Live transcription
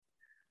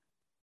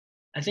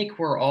I think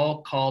we're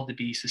all called to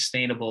be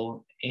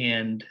sustainable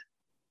and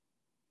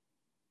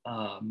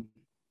um,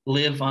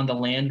 live on the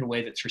land in a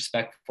way that's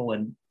respectful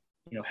and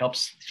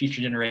helps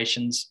future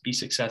generations be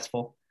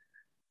successful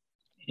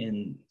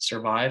and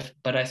survive.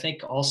 But I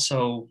think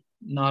also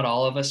not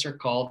all of us are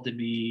called to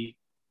be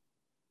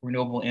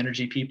renewable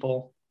energy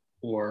people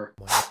or.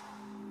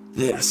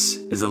 This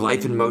is a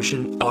Life in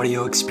Motion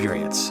audio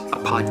experience,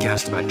 a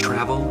podcast about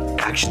travel,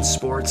 action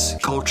sports,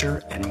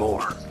 culture, and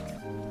more.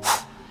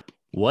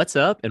 What's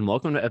up, and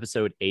welcome to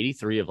episode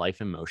 83 of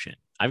Life in Motion.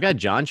 I've got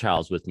John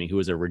Childs with me, who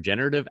is a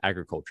regenerative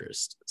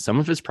agriculturist. Some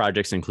of his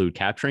projects include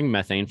capturing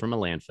methane from a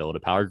landfill to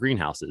power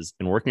greenhouses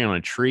and working on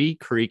a tree,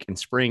 creek, and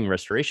spring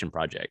restoration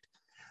project.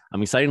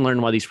 I'm excited to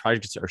learn why these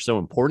projects are so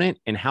important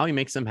and how he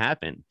makes them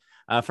happen.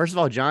 First of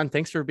all, John,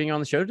 thanks for being on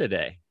the show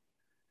today.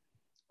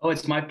 Oh,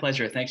 it's my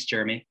pleasure. Thanks,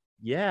 Jeremy.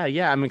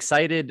 Yeah, I'm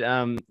excited.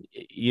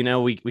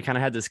 We kind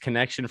of had this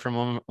connection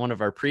from one of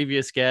our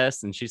previous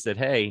guests, and she said,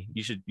 "Hey,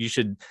 you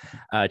should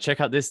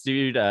check out this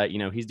dude.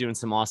 He's doing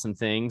some awesome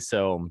things."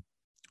 So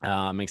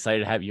I'm excited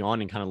to have you on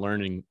and kind of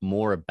learning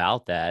more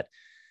about that.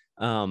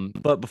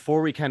 But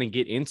before we kind of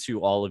get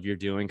into all of your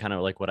doing, kind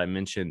of like what I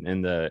mentioned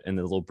in the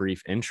little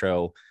brief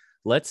intro,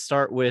 let's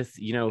start with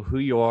who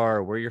you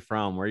are, where you're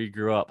from, where you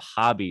grew up,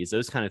 hobbies,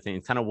 those kind of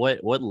things. Kind of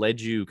what led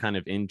you kind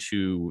of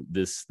into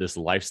this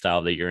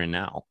lifestyle that you're in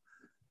now.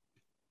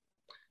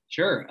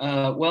 Sure.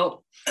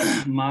 Well,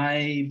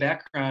 my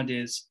background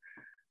is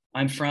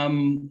I'm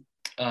from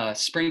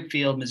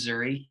Springfield,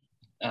 Missouri,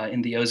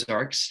 in the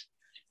Ozarks,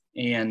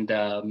 and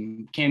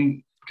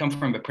come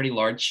from a pretty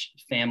large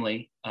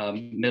family,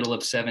 middle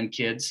of 7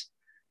 kids,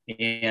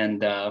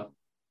 and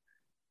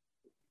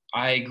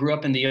I grew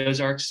up in the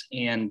Ozarks,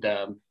 and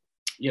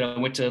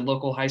went to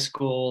local high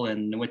school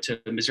and went to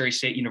Missouri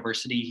State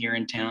University here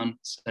in town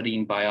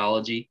studying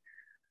biology.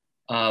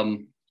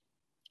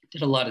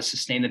 Did a lot of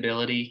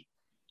sustainability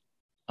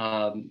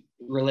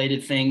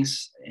related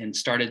things and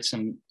started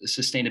some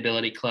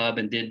sustainability club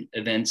and did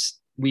events.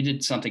 We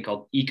did something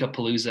called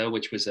Ecapalooza,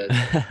 which was a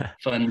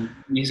fun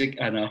music.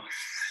 I know.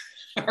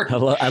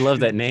 I love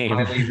that name.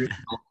 I'm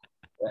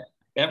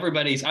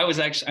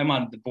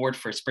on the board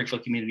for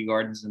Springfield Community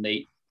Gardens, and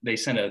they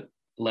sent a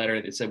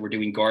letter that said we're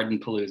doing Garden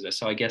Palooza.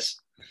 So I guess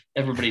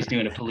everybody's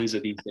doing a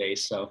palooza these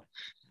days. So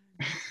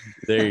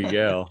there you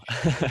go.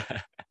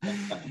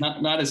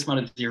 not as fun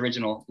as the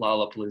original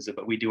Lollapalooza,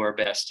 but we do our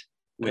best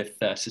with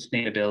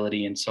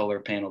sustainability and solar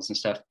panels and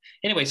stuff.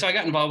 Anyway, so I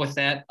got involved with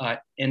that.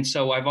 And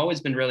so I've always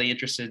been really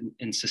interested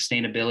in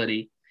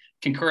sustainability.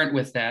 Concurrent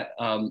with that,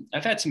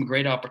 I've had some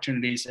great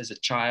opportunities as a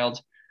child.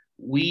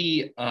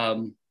 We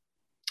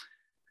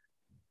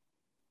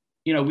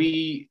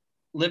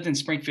lived in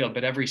Springfield,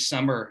 but every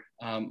summer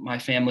my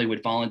family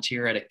would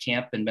volunteer at a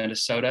camp in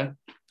Minnesota,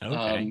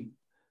 a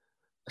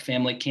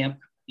family camp.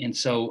 And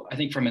so I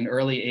think from an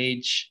early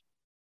age,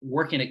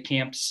 working at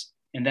camps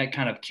and that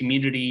kind of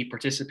community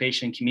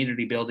participation,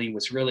 community building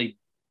was really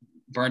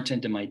burnt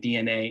into my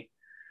DNA.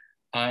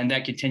 And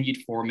that continued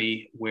for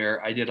me,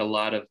 where I did a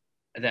lot of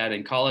that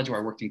in college,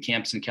 where I worked in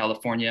camps in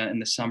California in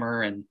the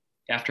summer and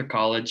after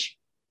college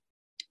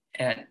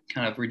at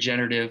kind of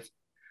regenerative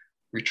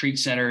retreat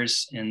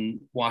centers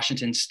in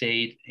Washington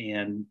State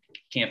and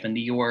camp in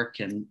New York.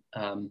 And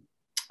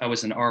I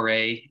was an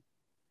RA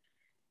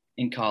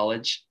in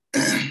college.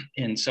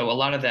 And so a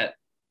lot of that,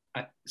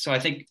 I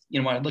think,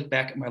 when I look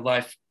back at my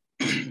life,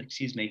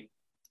 excuse me,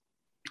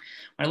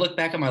 when I look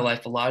back at my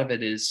life, a lot of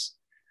it is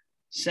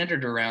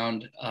centered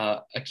around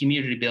a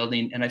community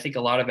building. And I think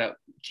a lot of that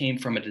came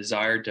from a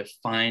desire to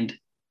find,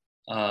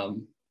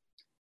 to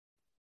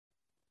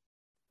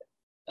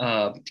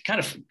kind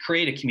of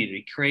create a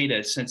community, create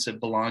a sense of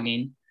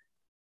belonging.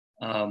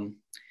 And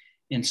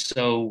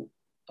so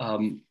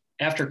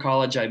after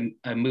college, I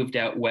moved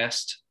out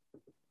west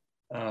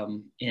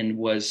and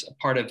was a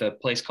part of a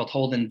place called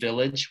Holden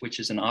Village,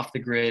 which is an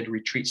off-the-grid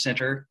retreat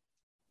center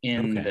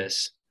in the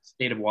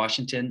state of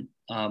Washington.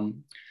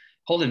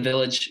 Holden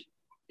Village,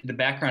 the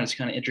background is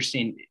kind of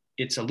interesting.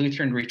 It's a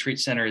Lutheran retreat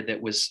center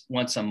that was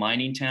once a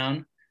mining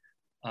town,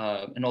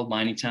 an old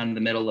mining town in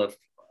the middle of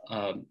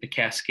the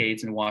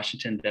Cascades in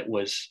Washington that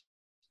was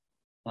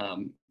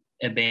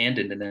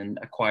abandoned and then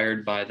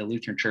acquired by the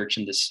Lutheran Church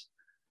in this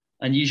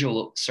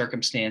unusual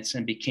circumstance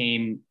and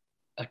became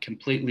a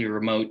completely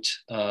remote,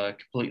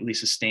 completely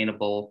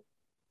sustainable,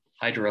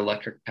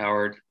 hydroelectric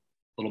powered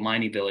little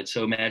mining village.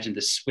 So imagine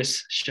the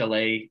Swiss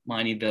chalet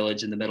mining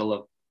village in the middle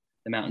of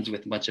the mountains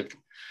with a bunch of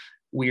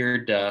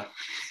weird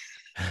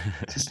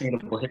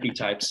sustainable hippie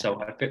types. So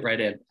I fit right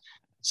in.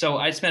 So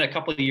I spent a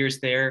couple of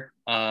years there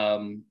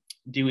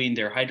doing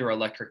their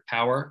hydroelectric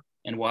power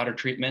and water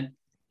treatment,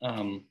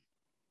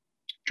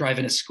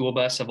 driving a school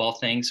bus of all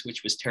things,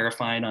 which was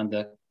terrifying on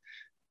the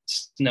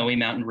snowy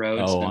mountain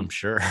roads. Oh, I'm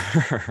sure.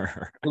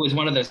 It was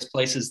one of those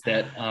places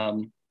that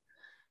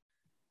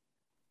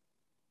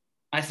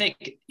I think,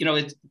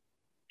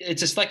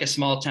 it's just like a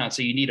small town.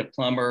 So you need a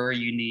plumber,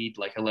 you need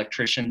like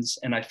electricians.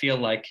 And I feel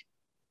like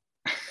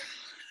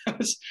I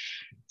was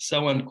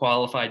so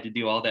unqualified to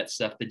do all that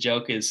stuff. The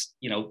joke is,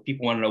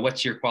 people want to know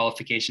what's your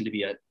qualification to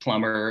be a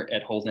plumber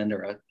at Holden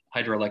or a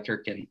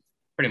hydroelectric, and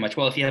pretty much,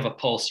 well, if you have a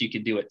pulse, you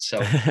could do it. So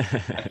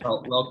I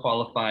felt well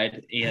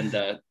qualified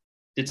and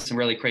did some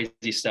really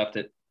crazy stuff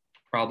that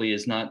probably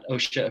is not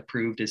OSHA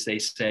approved, as they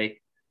say.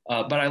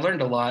 But I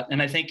learned a lot.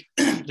 And I think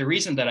the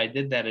reason that I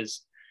did that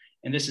is,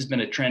 and this has been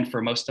a trend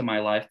for most of my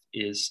life,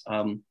 is I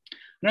don't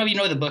know if you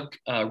know the book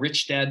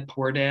Rich Dad,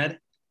 Poor Dad,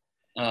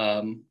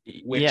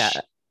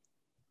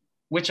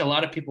 which a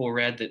lot of people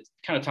read, that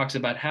kind of talks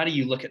about how do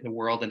you look at the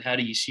world and how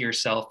do you see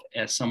yourself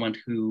as someone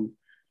who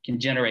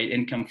can generate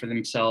income for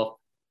themselves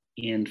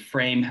and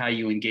frame how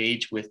you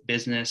engage with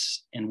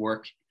business and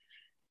work.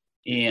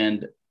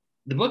 And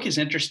the book is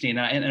interesting.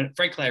 And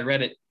frankly, I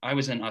read it. I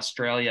was in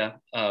Australia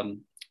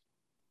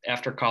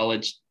after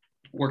college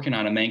working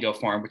on a mango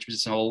farm, which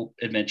was a whole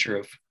adventure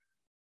of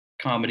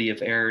comedy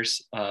of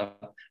errors.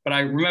 But I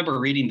remember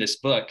reading this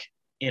book,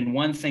 and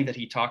one thing that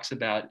he talks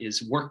about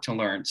is work to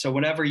learn. So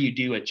whenever you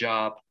do a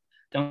job,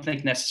 don't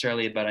think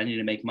necessarily about, I need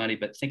to make money,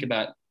 but think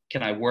about,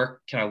 can I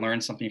work? Can I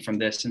learn something from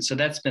this? And so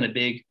that's been a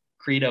big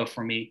credo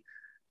for me.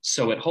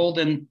 So at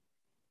Holden,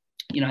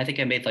 I think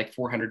I made like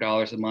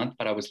 $400 a month,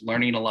 but I was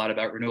learning a lot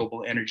about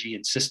renewable energy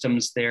and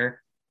systems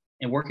there,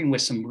 and working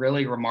with some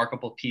really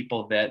remarkable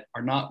people that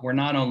were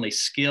not only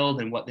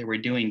skilled in what they were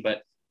doing,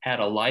 but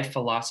had a life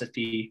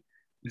philosophy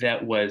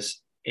that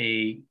was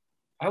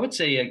I would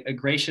say a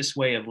gracious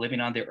way of living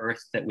on the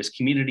earth that was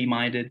community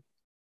minded.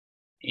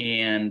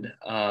 And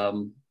I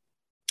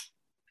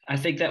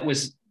think that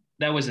was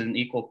an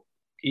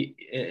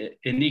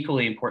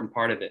equally important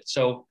part of it.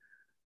 So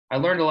I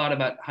learned a lot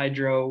about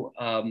hydro.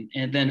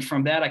 And then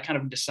from that, I kind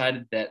of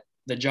decided that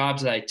the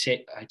jobs that I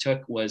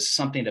took was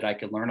something that I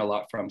could learn a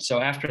lot from.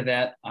 So after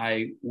that,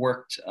 I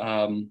worked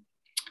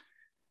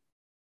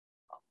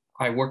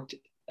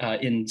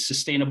in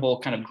sustainable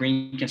kind of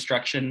green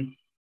construction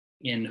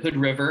in Hood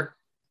River.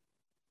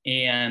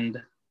 And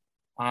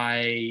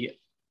I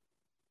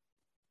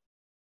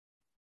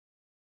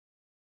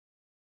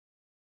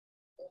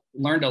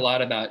learned a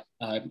lot about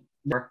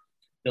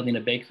building a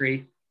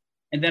bakery.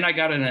 And then I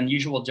got an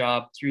unusual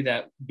job through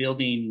that,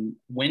 building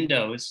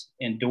windows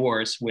and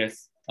doors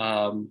with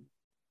a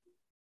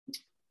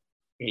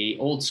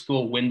old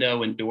school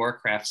window and door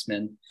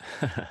craftsman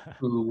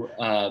who,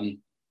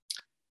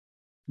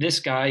 this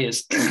guy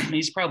is,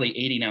 he's probably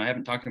 80 now. I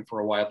haven't talked to him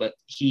for a while, but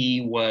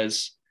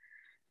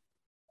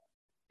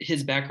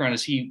his background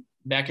is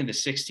back in the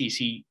 60s,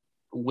 he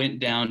went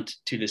down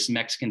to this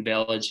Mexican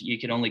village. You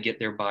could only get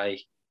there by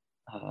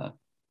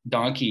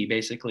donkey,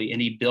 basically.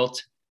 And he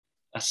built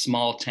a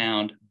small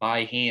town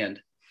by hand,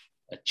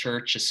 a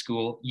church, a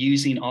school,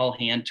 using all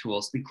hand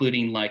tools,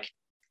 including like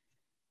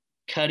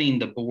cutting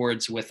the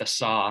boards with a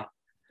saw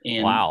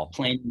and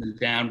planing them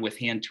down with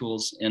hand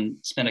tools, and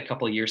spent a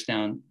couple of years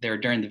down there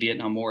during the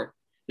Vietnam War.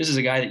 This is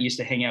a guy that used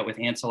to hang out with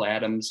Ansel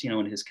Adams,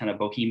 in his kind of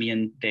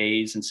bohemian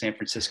days in San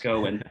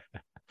Francisco. And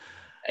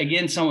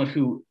again, someone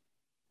who,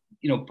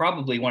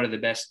 probably one of the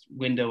best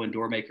window and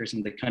door makers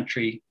in the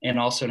country, and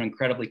also an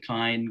incredibly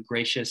kind,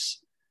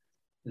 gracious,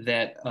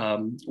 that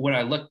when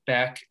I look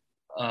back,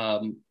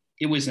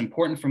 it was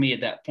important for me at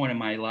that point in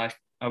my life.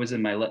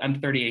 I'm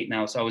 38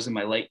 now, so I was in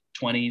my late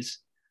 20s,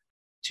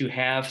 to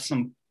have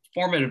some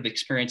formative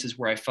experiences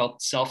where I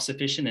felt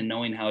self-sufficient in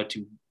knowing how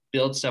to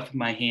build stuff with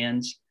my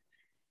hands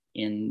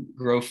and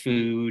grow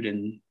food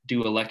and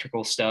do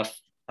electrical stuff,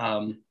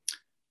 kind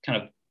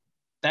of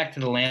back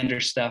to the lander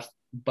stuff.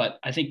 But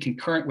I think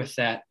concurrent with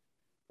that,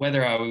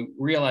 whether I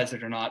realized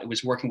it or not, it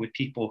was working with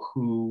people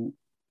who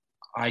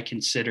I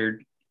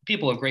considered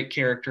people of great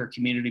character,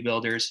 community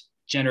builders,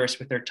 generous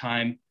with their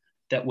time.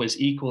 That was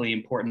equally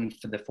important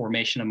for the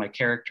formation of my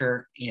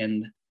character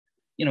and,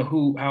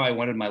 how I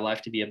wanted my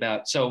life to be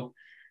about. So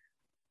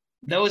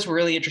those were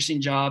really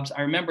interesting jobs.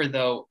 I remember,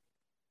 though,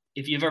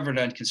 if you've ever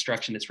done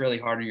construction, it's really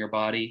hard on your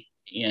body,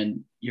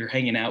 and you're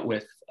hanging out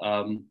with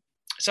some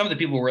of the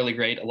people were really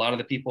great. A lot of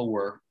the people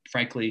were,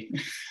 frankly,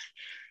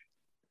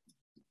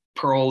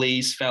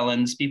 parolees,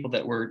 felons, people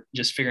that were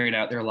just figuring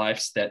out their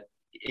lives, that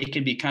it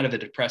can be kind of a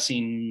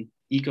depressing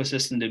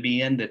ecosystem to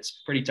be in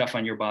that's pretty tough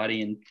on your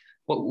body, and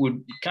what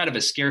would kind of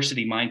a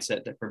scarcity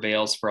mindset that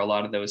prevails for a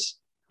lot of those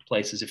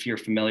places, if you're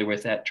familiar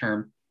with that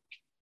term.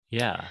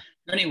 Yeah.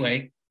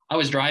 Anyway, I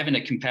was driving a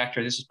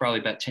compactor. This was probably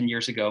about 10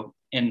 years ago.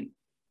 And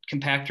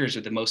compactors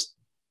are the most,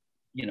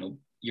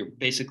 you're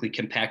basically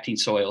compacting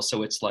soil.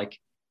 So it's like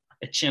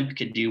a chimp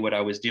could do what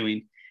I was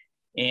doing.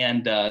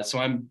 And so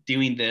I'm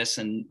doing this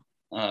and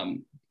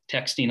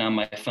texting on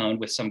my phone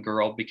with some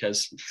girl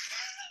because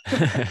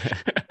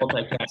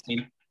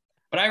multitasking.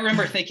 But I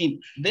remember thinking,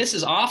 this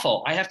is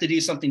awful. I have to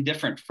do something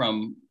different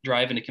from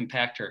driving a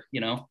compactor,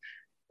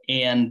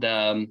 And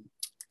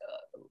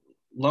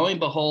lo and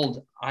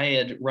behold, I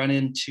had run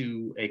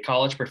into a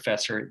college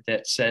professor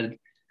that said,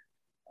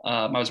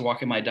 I was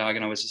walking my dog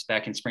and I was just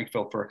back in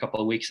Springfield for a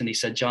couple of weeks. And he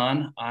said,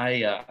 John,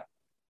 I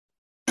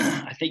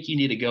think you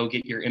need to go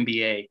get your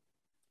MBA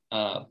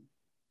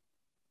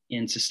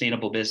in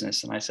sustainable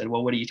business. And I said,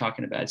 well, what are you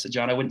talking about? I said,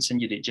 John, I wouldn't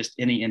send you to just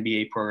any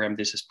MBA program.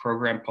 There's this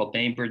program called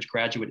Bainbridge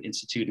Graduate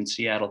Institute in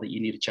Seattle that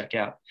you need to check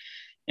out.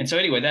 And so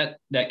anyway,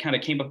 that kind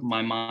of came up in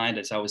my mind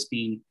as I was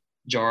being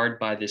jarred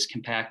by this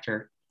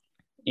compactor,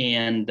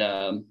 and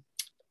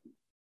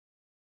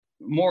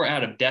more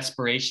out of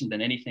desperation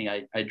than anything,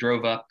 I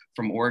drove up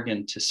from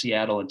Oregon to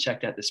Seattle and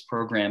checked out this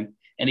program.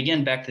 And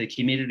again, back to the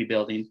community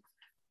building,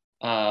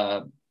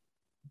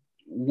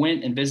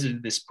 went and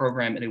visited this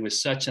program, and it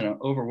was such an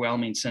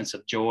overwhelming sense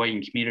of joy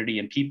and community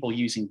and people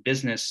using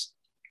business,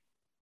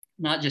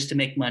 not just to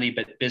make money,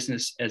 but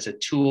business as a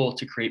tool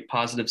to create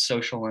positive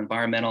social,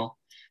 environmental,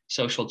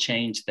 social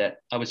change, that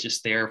I was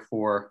just there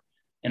for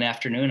an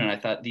afternoon. And I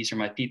thought, these are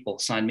my people,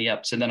 sign me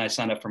up. So then I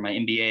signed up for my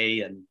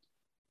MBA and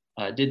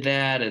did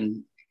that,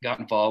 and got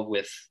involved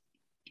with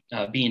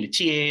being a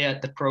TA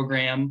at the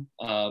program,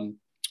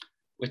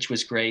 which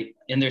was great.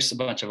 And there's a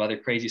bunch of other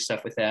crazy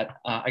stuff with that.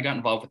 I got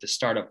involved with the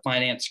startup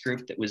finance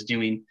group that was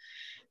doing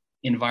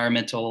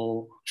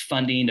environmental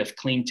funding of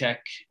clean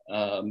tech,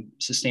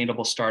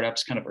 sustainable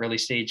startups, kind of early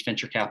stage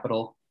venture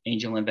capital,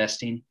 angel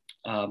investing.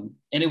 And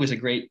it was a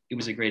great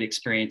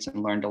experience,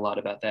 and learned a lot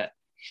about that.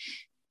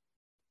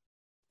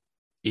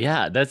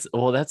 Yeah, that's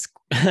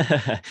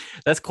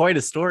that's quite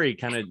a story,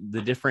 kind of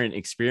the different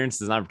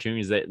experiences and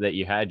opportunities that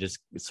you had, just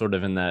sort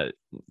of in that,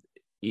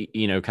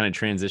 kind of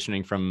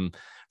transitioning from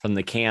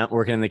the camp,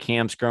 working in the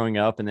camps growing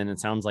up. And then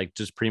it sounds like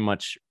just pretty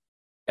much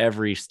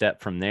every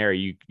step from there,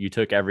 you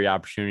took every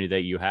opportunity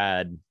that you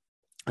had.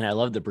 And I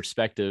love the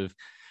perspective,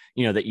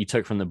 that you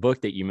took from the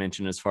book that you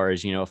mentioned, as far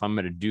as, if I'm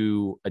going to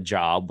do a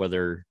job,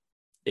 whether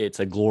it's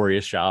a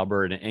glorious job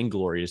or an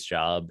inglorious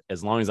job,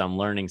 as long as I'm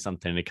learning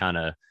something to kind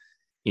of,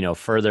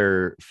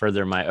 further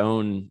my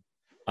own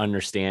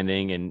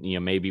understanding and,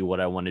 maybe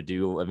what I want to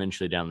do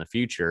eventually down the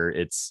future,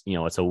 it's,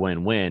 it's a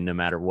win-win no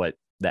matter what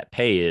that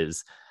pay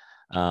is.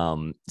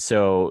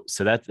 So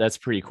that's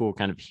pretty cool,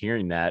 kind of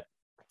hearing that.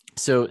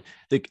 So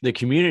the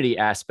community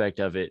aspect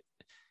of it,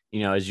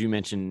 as you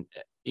mentioned,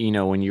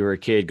 when you were a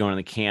kid going to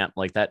the camp,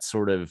 like that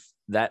sort of,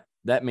 that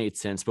made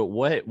sense. But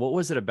what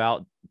was it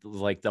about,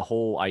 like, the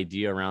whole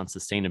idea around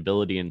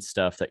sustainability and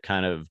stuff that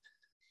kind of,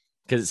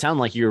 because it sounded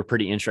like you were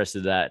pretty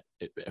interested at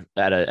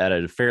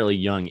a fairly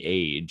young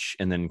age,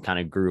 and then kind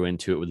of grew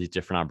into it with these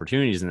different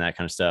opportunities and that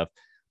kind of stuff.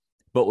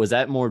 But was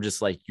that more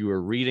just like you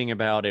were reading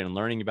about it and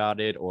learning about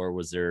it, or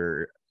was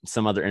there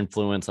some other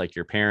influence, like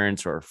your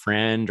parents or a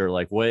friend, or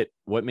like what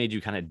made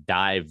you kind of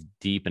dive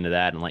deep into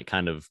that and, like,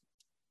 kind of,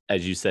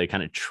 as you said,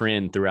 kind of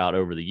trend throughout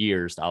over the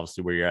years,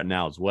 obviously where you're at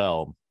now as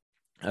well,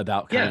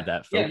 about kind of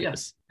that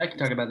focus? Yeah. I can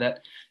talk about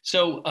that.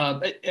 So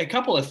a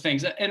couple of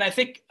things, and I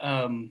think,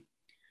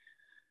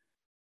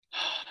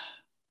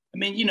 I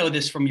mean, you know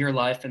this from your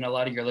life, and a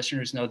lot of your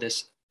listeners know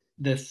this.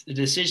 The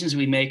decisions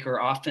we make are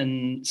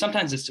often,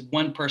 sometimes it's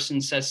one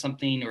person says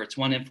something or it's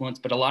one influence,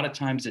 but a lot of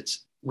times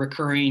it's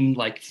recurring,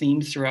 like,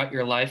 themes throughout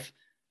your life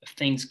of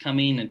things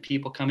coming and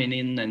people coming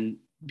in and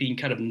being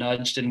kind of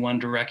nudged in one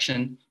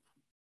direction.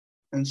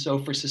 And so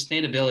for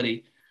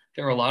sustainability,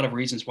 there are a lot of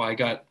reasons why I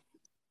got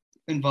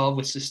involved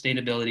with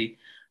sustainability.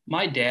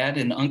 My dad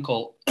and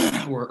uncle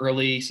were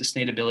early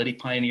sustainability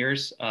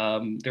pioneers.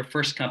 Their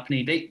first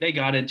company, they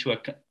got into a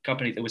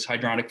company that was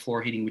hydronic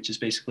floor heating, which is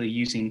basically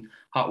using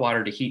hot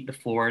water to heat the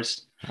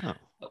floors,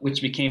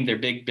 which became their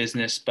big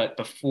business, but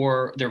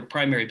before their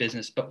primary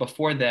business. But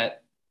before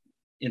that,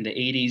 in the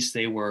 80s,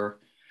 they were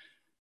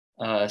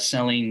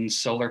selling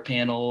solar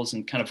panels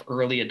and kind of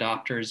early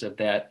adopters of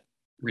that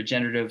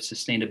regenerative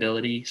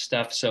sustainability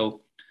stuff.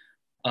 So,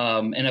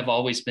 and I've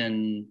always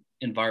been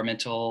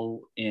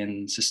environmental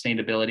and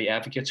sustainability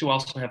advocates who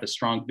also have a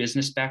strong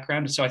business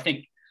background. So I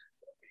think,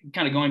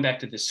 kind of going back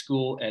to the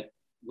school at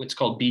what's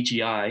called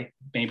BGI,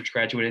 Bainbridge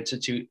Graduate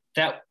Institute,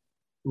 that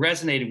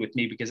resonated with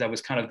me because that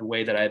was kind of the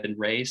way that I had been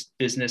raised,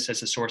 business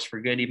as a source for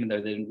good, even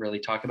though they didn't really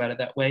talk about it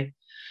that way.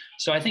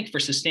 So I think for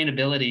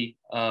sustainability,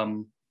 a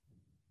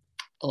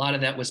lot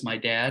of that was my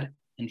dad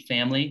and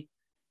family.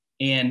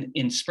 And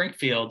in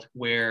Springfield,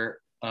 where,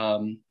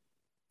 and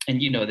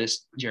you know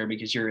this, Jeremy,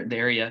 because you're in the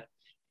area,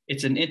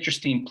 it's an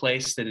interesting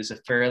place that is a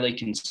fairly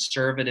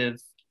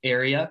conservative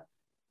area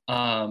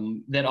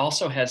that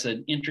also has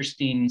an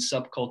interesting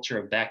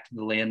subculture of back to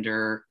the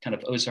lander, kind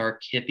of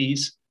Ozark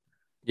hippies.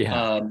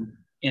 Yeah.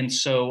 And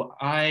so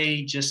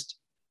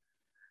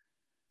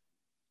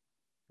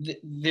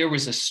there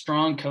was a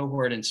strong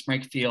cohort in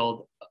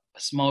Springfield, a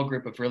small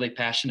group of really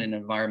passionate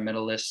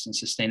environmentalists and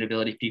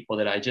sustainability people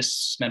that I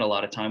just spent a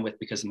lot of time with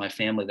because of my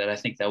family, that I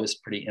think that was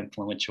pretty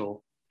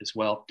influential as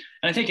well.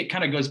 And I think it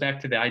kind of goes back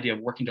to the idea of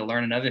working to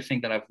learn. Another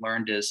thing that I've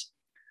learned is,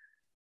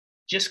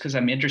 just because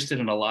I'm interested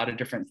in a lot of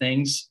different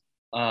things,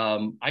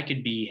 I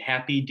could be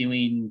happy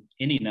doing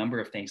any number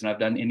of things, and I've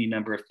done any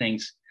number of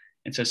things.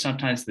 And so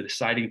sometimes the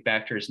deciding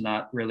factor is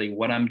not really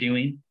what I'm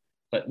doing,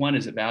 but one,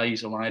 is it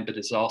values aligned, but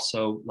it's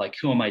also like,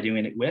 who am I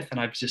doing it with? And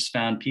I've just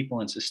found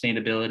people in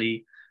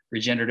sustainability,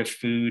 regenerative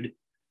food,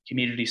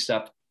 community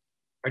stuff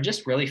are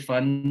just really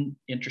fun,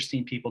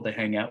 interesting people to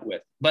hang out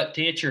with. But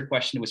to answer your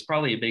question, it was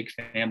probably a big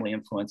family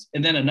influence.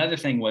 And then another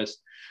thing was,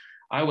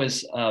 I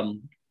was,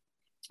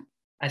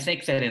 I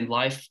think that in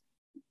life,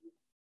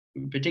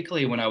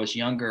 particularly when I was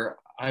younger,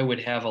 I would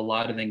have a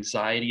lot of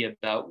anxiety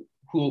about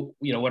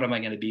what am I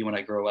going to be when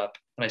I grow up?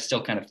 And I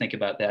still kind of think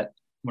about that.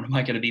 What am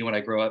I going to be when I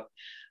grow up?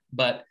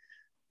 But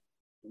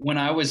when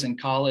I was in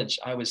college,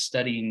 I was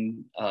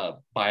studying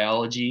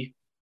biology,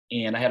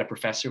 and I had a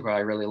professor who I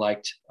really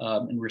liked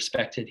and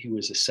respected, who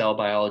was a cell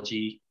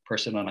biology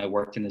person, and I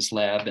worked in his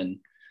lab, and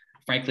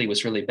frankly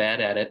was really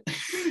bad at it. I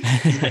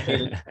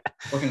hated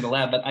working in the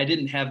lab, but I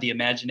didn't have the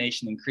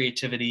imagination and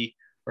creativity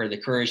or the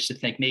courage to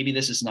think maybe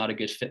this is not a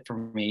good fit for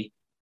me.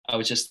 I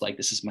was just like,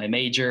 this is my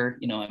major.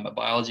 I'm a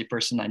biology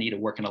person. I need to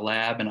work in a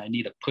lab, and I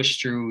need to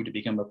push through to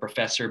become a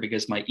professor,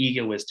 because my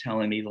ego was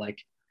telling me like,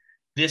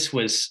 this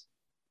was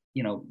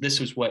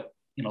what,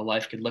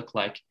 life could look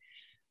like.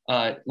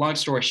 Long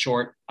story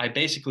short, I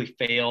basically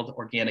failed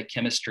organic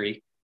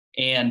chemistry,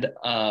 and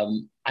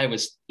I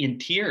was in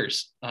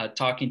tears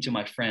talking to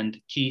my friend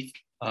Keith,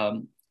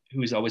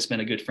 who's always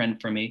been a good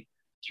friend for me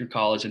through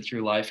college and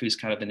through life, who's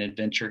kind of an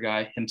adventure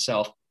guy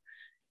himself.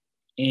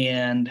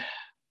 And I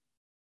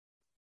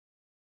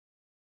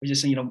was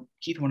just saying,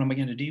 Keith, what am I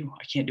going to do?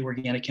 I can't do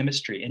organic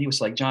chemistry. And he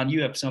was like, John,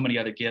 you have so many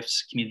other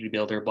gifts, community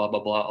builder, blah, blah,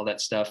 blah, all that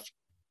stuff.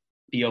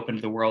 Be open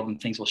to the world and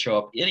things will show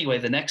up. Anyway,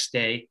 the next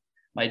day,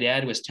 my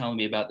dad was telling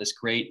me about this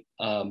great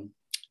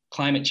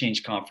climate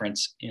change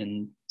conference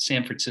in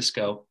San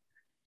Francisco.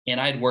 And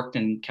I'd worked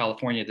in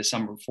California the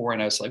summer before.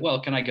 And I was like,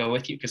 well, can I go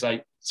with you? Because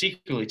I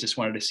secretly just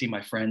wanted to see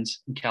my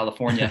friends in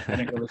California. I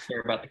didn't really care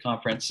about the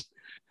conference.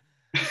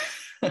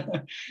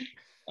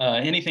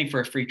 Anything for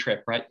a free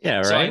trip, right? Yeah,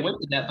 right. So I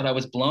went to that, but I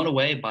was blown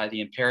away by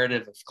the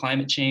imperative of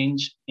climate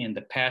change and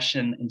the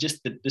passion, and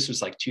just this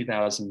was like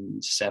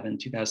 2007,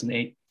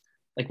 2008.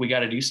 Like, we got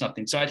to do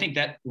something. So I think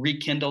that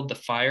rekindled the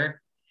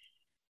fire.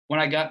 When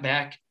I got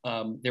back,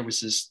 there was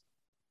this,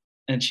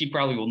 and she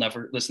probably will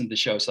never listen to the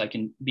show, so I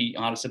can be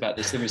honest about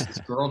this. There was this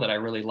girl that I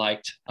really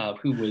liked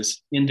who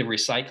was into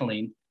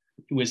recycling,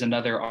 who was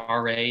another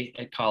RA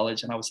at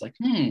college. And I was like,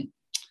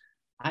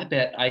 I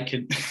bet I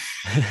could,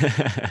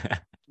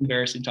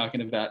 embarrassing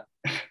talking about,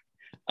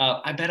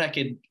 I bet I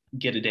could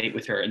get a date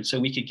with her. And so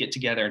we could get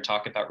together and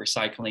talk about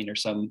recycling or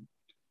some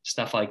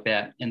stuff like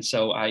that. And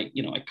so I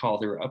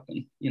called her up,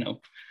 and,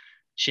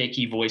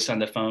 shaky voice on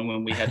the phone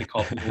when we had to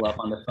call people up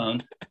on the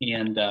phone.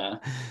 And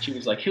she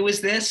was like, who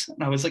is this?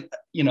 And I was like,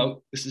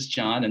 this is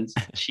John. And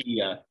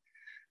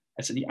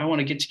I said, I want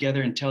to get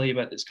together and tell you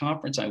about this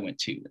conference I went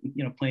to,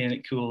 and, playing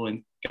it cool,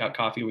 and got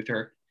coffee with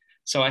her.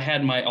 So I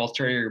had my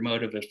ulterior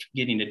motive of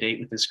getting a date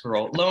with this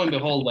girl. Lo and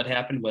behold, what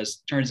happened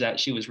was, turns out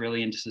she was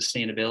really into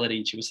sustainability.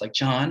 And she was like,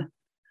 John,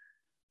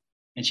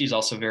 and she's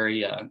also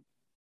very,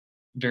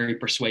 very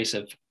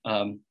persuasive,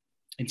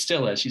 and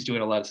still is. She's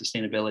doing a lot of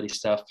sustainability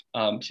stuff.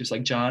 She was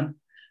like, John,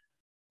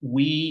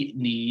 we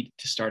need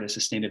to start a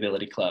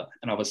sustainability club.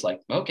 And I was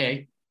like,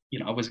 okay,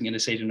 I wasn't going to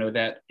say to know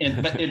that.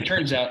 But it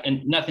turns out,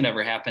 and nothing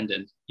ever happened.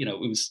 And,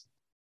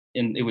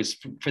 it was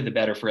for the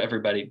better for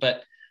everybody.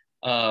 But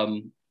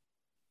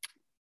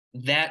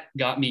that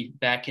got me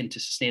back into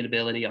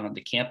sustainability on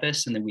the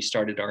campus. And then we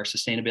started our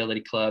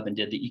sustainability club and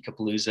did the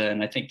Ecopalooza.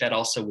 And I think that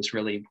also was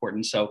really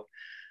important. So,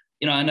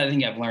 another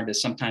thing I've learned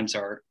is sometimes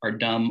our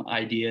dumb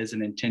ideas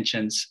and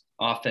intentions,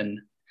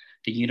 often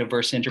the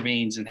universe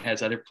intervenes and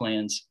has other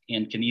plans,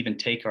 and can even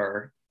take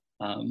our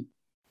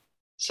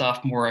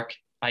sophomoric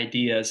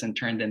ideas and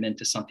turn them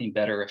into something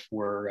better if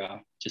we're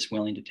just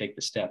willing to take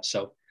the steps.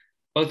 So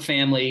both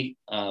family,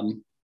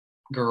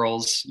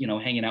 girls,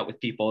 hanging out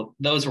with people,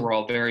 those were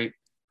all very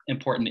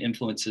important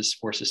influences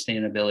for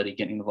sustainability,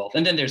 getting involved.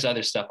 And then there's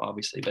other stuff,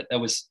 obviously, but that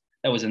was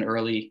an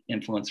early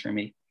influence for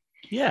me.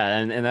 Yeah.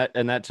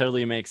 And that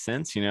totally makes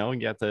sense. You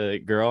got the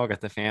girl,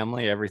 got the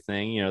family,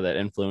 everything, that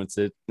influenced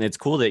it. And it's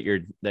cool that your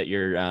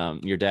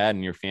dad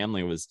and your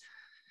family was,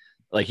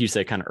 like you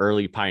said, kind of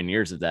early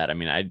pioneers of that. I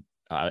mean,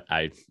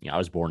 I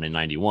was born in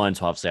 91,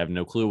 so obviously I have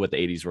no clue what the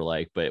 80s were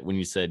like. But when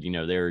you said,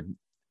 they were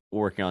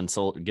working on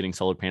getting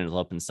solar panels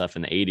up and stuff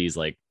in the 80s,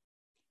 like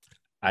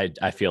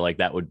I feel like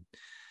that would,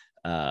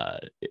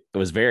 it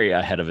was very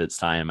ahead of its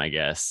time, I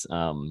guess.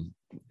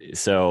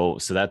 So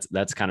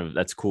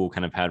that's cool,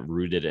 kind of had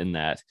rooted in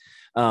that.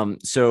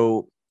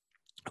 So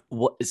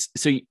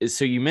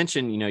you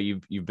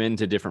mentioned, you've been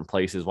to different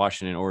places,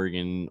 Washington,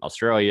 Oregon,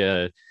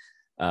 Australia,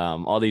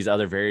 all these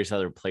various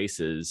other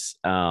places,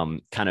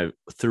 kind of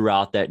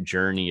throughout that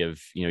journey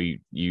of,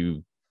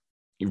 you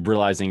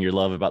realizing your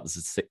love about the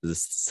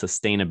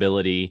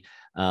sustainability.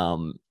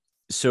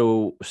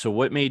 So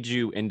what made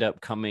you end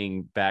up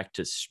coming back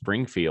to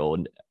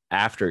Springfield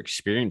after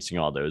experiencing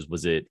all those?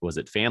 Was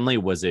it family?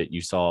 Was it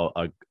you saw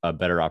a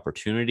better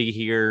opportunity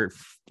here,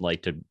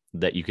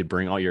 that you could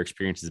bring all your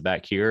experiences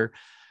back here,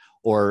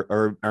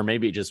 or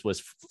maybe it just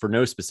was for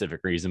no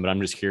specific reason? But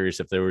I'm just curious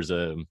if there was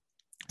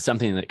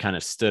something that kind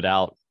of stood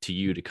out to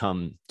you to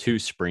come to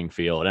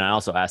Springfield. And I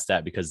also asked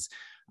that because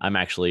I'm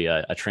actually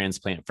a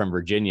transplant from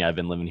Virginia. I've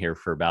been living here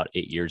for about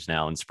 8 years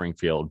now in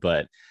Springfield,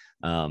 but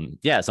so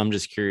I'm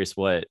just curious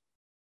what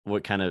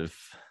kind of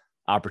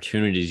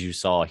opportunities you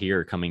saw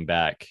here coming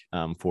back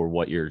for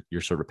what your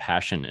sort of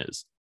passion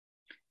is?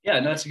 Yeah,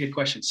 no, that's a good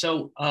question.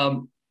 So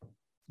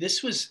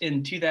this was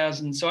in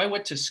 2000. So I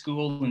went to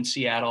school in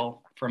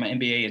Seattle for my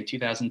MBA in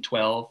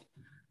 2012.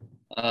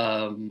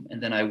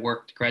 And then I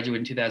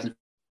graduated in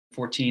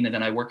 2014. And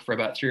then I worked for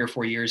about 3 or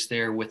 4 years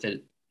there with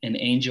an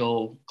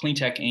clean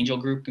tech angel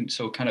group. And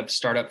so kind of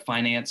startup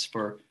finance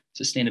for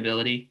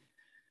sustainability.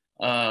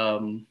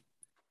 And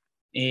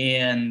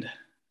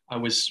I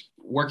was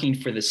working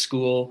for the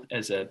school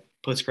as a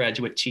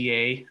postgraduate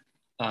TA.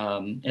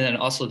 And then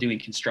also doing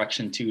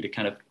construction too, to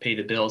kind of pay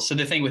the bills. So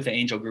the thing with the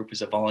angel group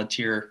is a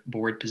volunteer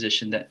board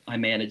position that I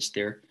managed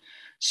their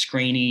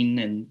screening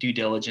and due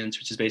diligence,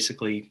 which is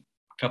basically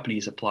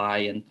companies apply,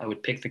 and I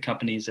would pick the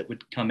companies that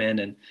would come in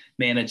and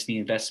manage the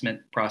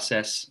investment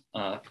process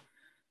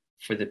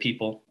for the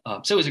people.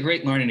 So it was a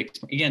great learning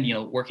experience.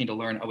 Again, working to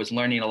learn. I was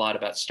learning a lot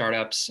about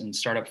startups and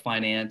startup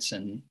finance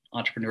and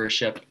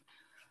entrepreneurship,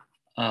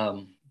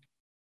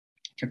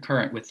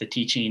 concurrent with the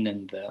teaching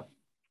and the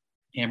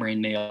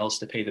hammering nails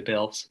to pay the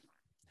bills.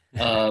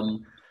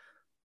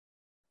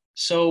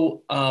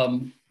 So I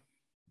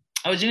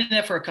was doing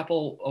that for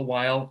a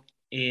while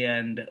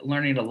and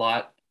learning a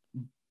lot,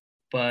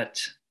 but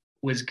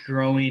was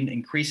growing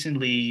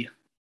increasingly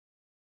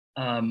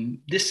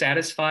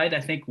dissatisfied,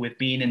 I think, with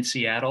being in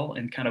Seattle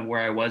and kind of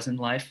where I was in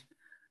life.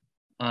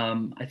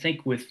 I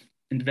think with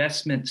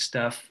investment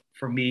stuff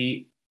for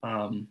me,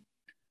 I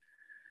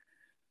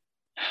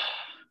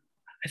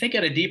think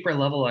at a deeper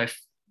level,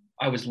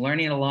 I was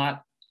learning a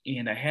lot,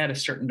 and I had a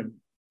certain,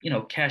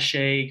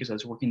 cachet because I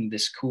was working in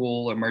this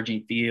cool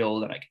emerging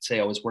field, and I could say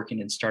I was working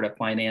in startup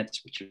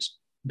finance, which was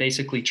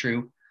basically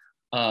true.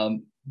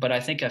 But I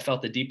think I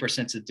felt a deeper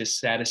sense of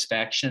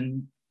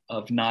dissatisfaction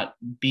of not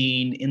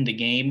being in the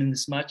game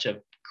as much, of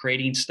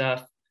creating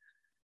stuff,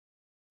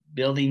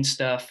 building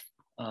stuff.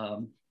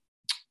 So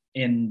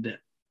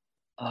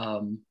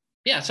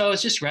I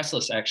was just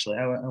restless, actually.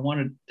 I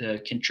wanted to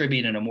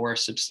contribute in a more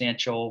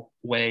substantial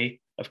way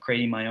of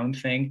creating my own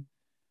thing.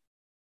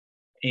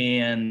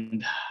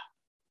 And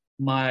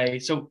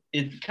so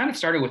it kind of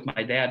started with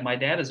my dad. My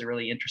dad is a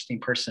really interesting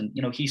person.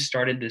 He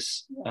started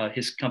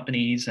his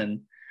companies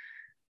and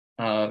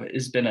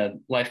has been a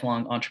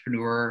lifelong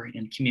entrepreneur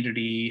and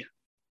community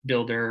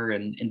builder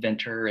and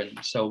inventor.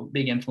 And so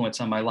big influence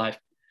on my life.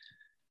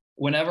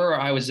 Whenever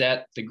I was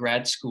at the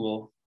grad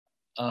school,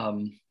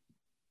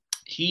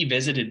 he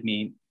visited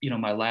me,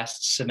 my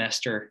last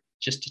semester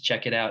just to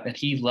check it out. And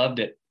he loved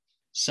it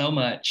so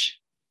much.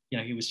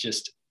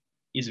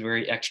 He's a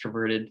very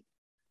extroverted,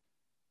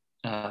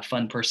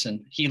 fun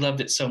person. He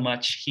loved it so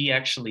much. He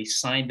actually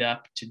signed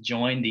up to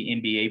join the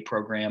MBA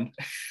program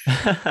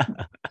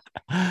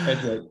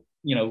as a,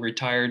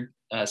 retired,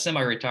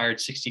 semi-retired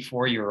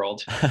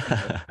 64-year-old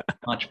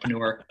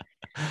entrepreneur,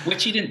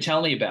 which he didn't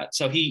tell me about.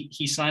 So he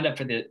signed up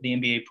for the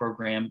MBA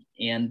program.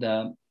 And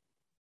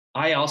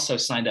I also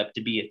signed up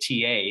to be a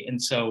TA.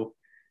 And so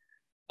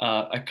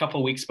a couple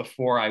of weeks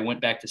before I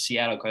went back to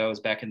Seattle, because I was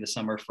back in the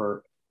summer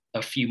for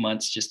a few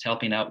months just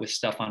helping out with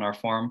stuff on our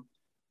farm,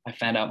 I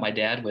found out my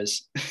dad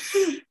was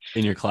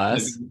in your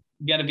class,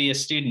 going to be a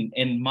student,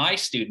 and my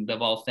student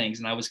of all things,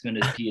 and I was going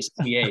to be a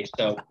TA.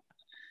 So,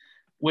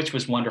 which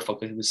was wonderful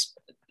because it was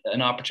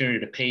an opportunity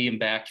to pay him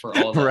back for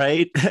all the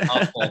right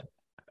awful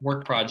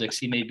work projects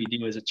he made me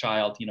do as a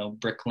child.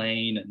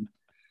 Bricklaying and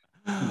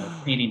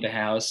painting the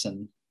house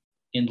and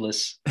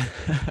endless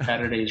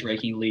Saturdays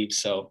raking leaves.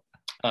 So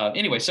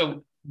anyway,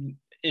 so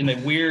in a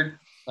weird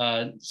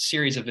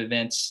series of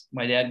events,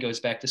 my dad goes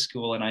back to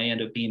school and I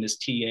end up being his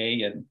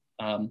TA and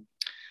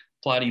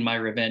plotting my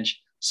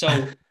revenge.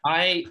 So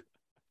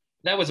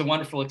that was a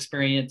wonderful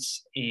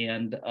experience.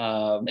 And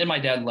my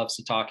dad loves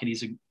to talk, and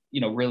he's a,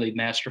 really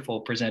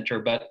masterful presenter,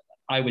 but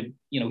I would,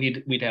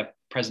 we'd have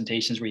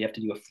presentations where you have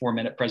to do a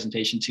 4-minute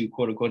presentation to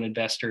quote unquote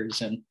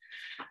investors. And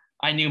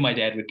I knew my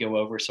dad would go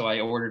over. So I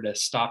ordered a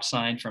stop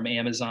sign from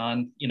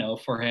Amazon,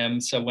 for him.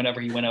 So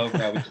whenever he went over,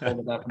 I would hold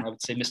it up and I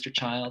would say, Mr.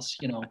 Childs,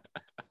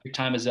 your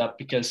time is up,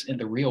 because in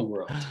the real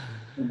world,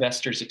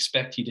 investors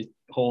expect you to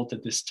hold to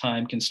this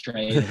time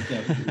constraint.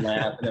 And, he'd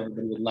laugh and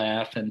everybody would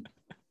laugh, and,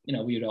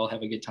 we would all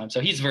have a good time. So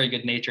he's very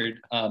good natured.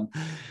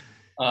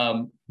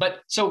 But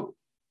so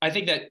I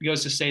think that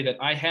goes to say that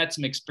I had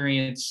some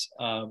experience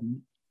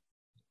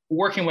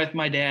working with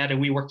my dad, and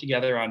we worked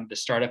together on the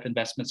startup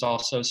investments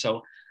also.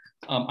 So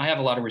I have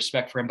a lot of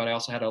respect for him, but I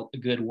also had a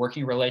good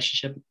working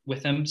relationship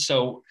with him.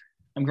 So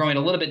I'm growing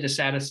a little bit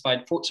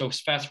dissatisfied. So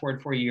fast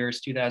forward 4 years,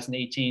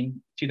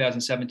 2018,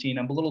 2017,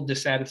 I'm a little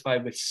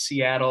dissatisfied with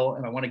Seattle,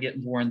 and I want to get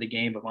more in the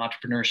game of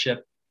entrepreneurship.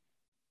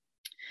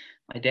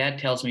 My dad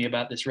tells me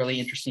about this really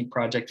interesting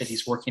project that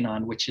he's working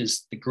on, which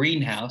is the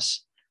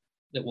greenhouse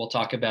that we'll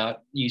talk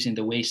about, using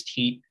the waste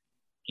heat.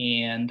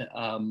 And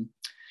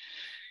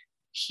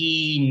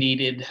he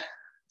needed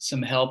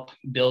some help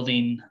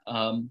building.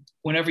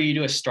 Whenever you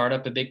do a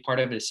startup, a big part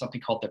of it is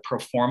something called the pro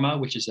forma,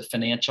 which is a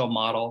financial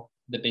model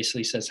that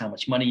basically says how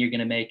much money you're going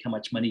to make, how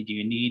much money do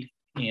you need.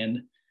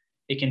 And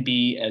it can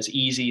be as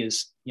easy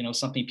as,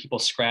 something people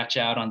scratch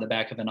out on the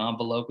back of an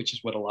envelope, which is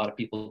what a lot of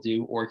people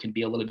do, or it can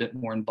be a little bit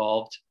more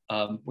involved,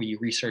 where you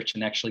research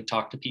and actually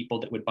talk to people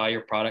that would buy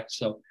your product.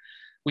 So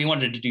we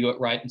wanted to do it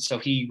right. And so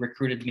he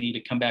recruited me to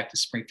come back to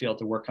Springfield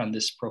to work on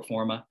this pro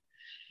forma.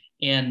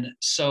 And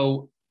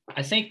so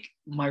I think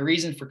my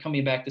reason for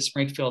coming back to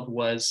Springfield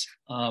was,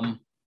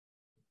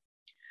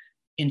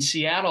 in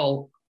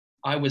Seattle,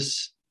 I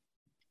was,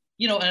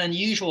 an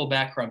unusual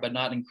background, but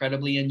not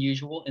incredibly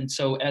unusual. And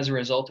so as a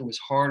result, it was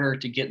harder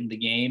to get in the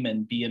game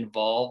and be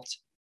involved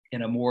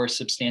in a more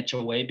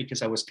substantial way,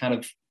 because I was kind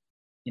of,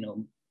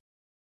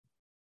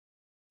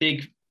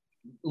 big,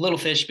 little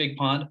fish, big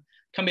pond.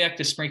 Coming back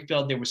to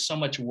Springfield, there was so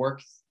much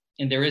work,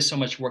 and there is so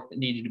much work that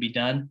needed to be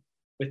done.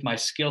 With my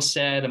skill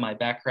set and my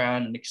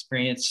background and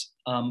experience,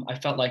 I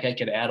felt like I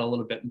could add a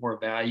little bit more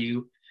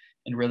value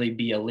and really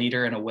be a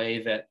leader in a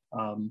way that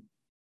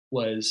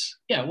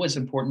was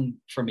important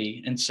for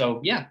me. And so,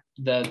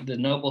 the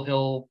Noble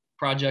Hill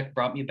project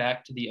brought me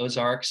back to the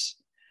Ozarks.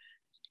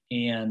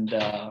 And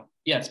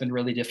it's been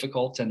really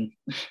difficult and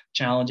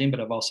challenging,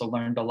 but I've also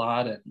learned a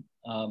lot. And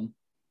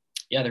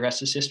the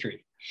rest is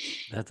history.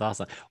 That's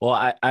awesome.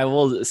 Well, I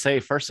will say,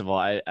 first of all,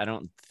 I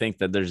don't think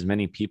that there's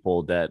many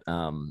people that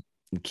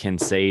can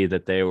say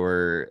that they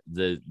were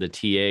the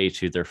TA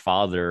to their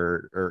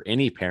father or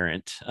any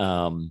parent,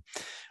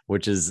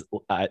 which is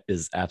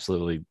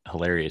absolutely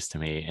hilarious to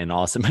me and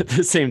awesome at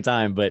the same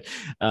time. But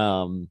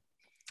and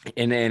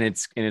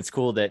it's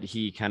cool that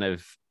he kind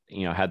of,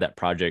 had that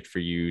project for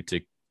you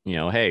to,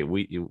 hey,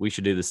 we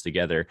should do this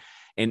together.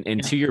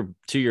 And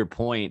to your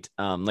point,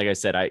 like I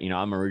said,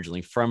 I'm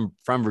originally from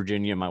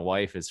Virginia. My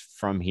wife is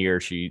from here.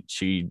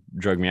 She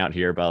drug me out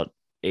here about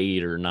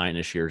 8 or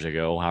 9-ish years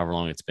ago, however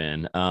long it's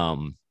been.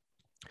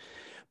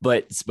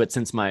 But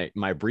since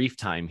my brief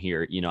time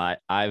here,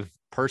 I've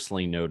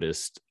personally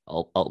noticed,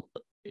 kind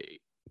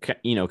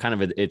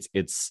of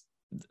it's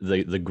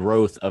the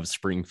growth of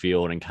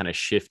Springfield and kind of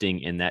shifting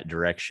in that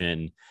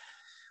direction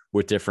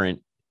with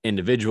different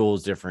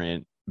individuals,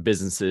 different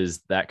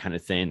businesses, that kind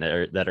of thing,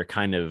 that are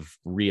kind of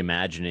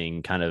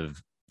reimagining kind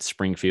of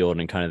Springfield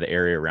and kind of the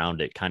area around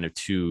it, kind of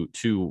to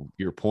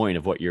your point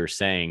of what you're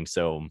saying.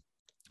 So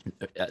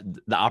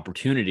the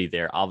opportunity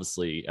there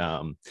obviously,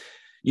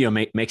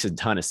 makes a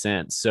ton of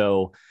sense.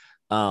 So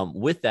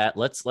with that,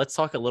 let's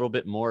talk a little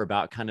bit more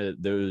about kind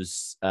of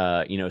those,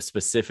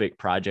 specific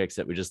projects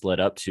that we just led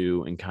up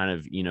to, and kind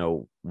of,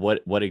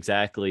 what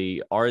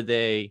exactly are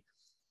they?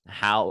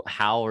 How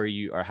are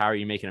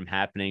you making them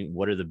happening?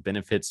 What are the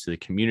benefits to the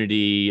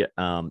community?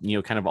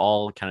 Kind of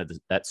all kind of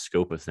that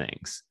scope of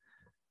things.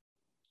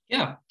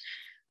 Yeah.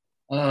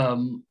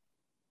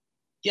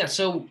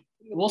 So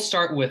we'll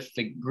start with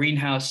the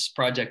greenhouse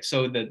project.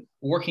 So the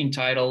working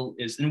title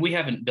is, and we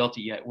haven't built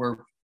it yet, we're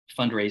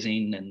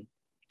fundraising and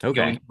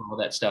going through all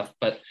that stuff,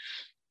 but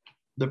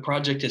the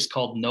project is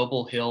called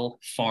Noble Hill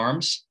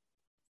Farms.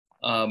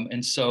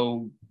 And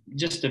so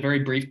just a very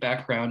brief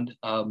background.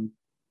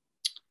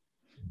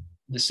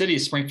 The city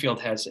of Springfield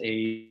has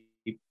a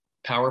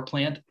power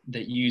plant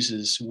that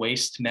uses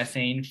waste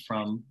methane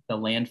from the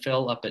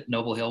landfill up at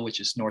Noble Hill, which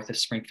is north of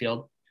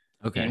Springfield.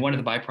 Okay. And one of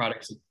the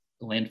byproducts of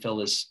the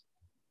landfill is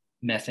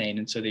methane.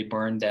 And so they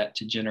burn that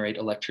to generate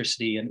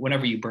electricity. And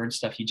whenever you burn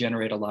stuff, you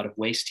generate a lot of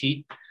waste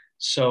heat.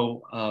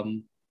 So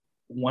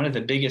one of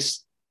the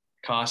biggest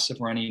costs of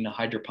running a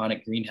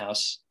hydroponic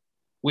greenhouse,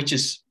 which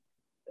is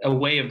a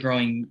way of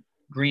growing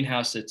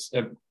greenhouse that's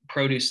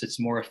produce that's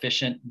more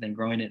efficient than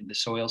growing it in the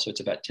soil. So it's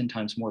about 10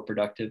 times more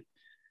productive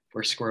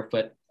per square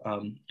foot.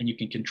 And you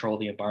can control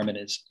the environment.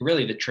 Is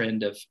really the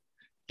trend of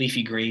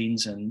leafy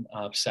greens and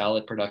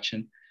salad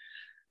production.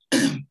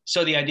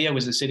 So the idea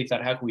was, the city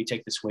thought, how can we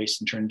take this waste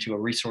and turn it into a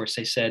resource?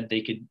 They said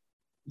they could,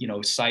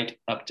 site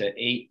up to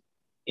 8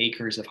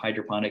 acres of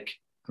hydroponic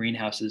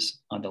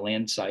greenhouses on the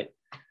land site.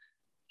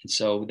 And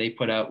so they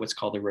put out what's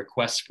called a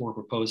request for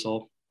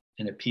proposal,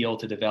 an appeal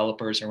to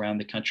developers around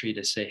the country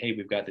to say, hey,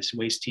 we've got this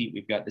waste heat,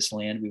 we've got this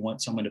land, we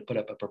want someone to put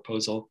up a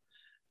proposal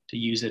to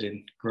use it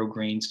and grow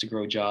greens, to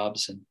grow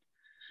jobs, and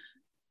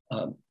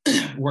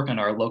work on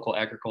our local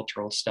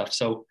agricultural stuff.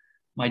 So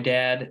my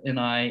dad and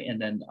I, and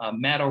then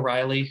Matt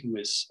O'Reilly, who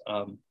is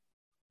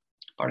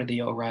part of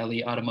the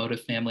O'Reilly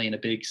automotive family and a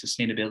big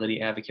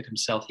sustainability advocate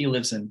himself. He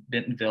lives in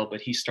Bentonville, but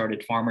he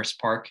started Farmers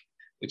Park,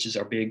 which is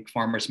our big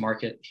farmers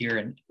market here,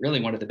 and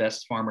really one of the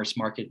best farmers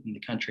market in the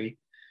country.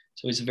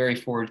 So he's a very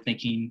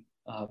forward-thinking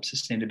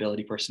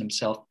sustainability person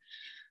himself.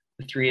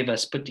 The three of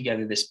us put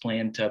together this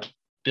plan to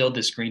build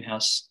this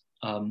greenhouse.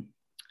 And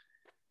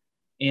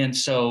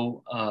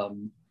so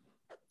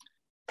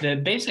the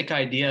basic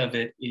idea of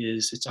it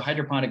is, it's a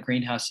hydroponic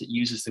greenhouse that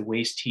uses the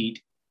waste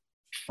heat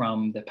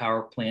from the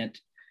power plant.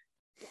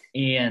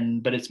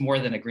 But it's more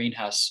than a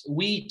greenhouse.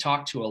 We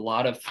talked to a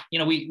lot of,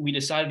 we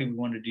decided we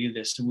wanted to do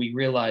this, and we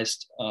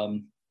realized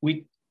my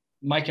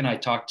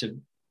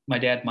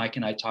dad, Mike,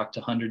 and I talked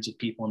to hundreds of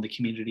people in the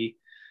community,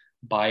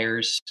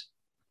 buyers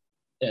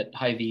at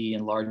Hy-Vee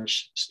and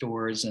large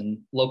stores and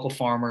local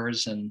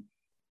farmers and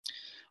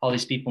all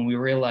these people. And we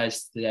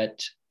realized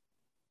that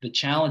the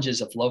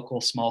challenges of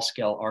local small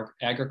scale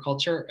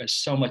agriculture are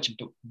so much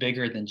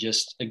bigger than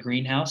just a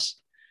greenhouse.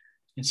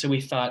 And so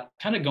we thought,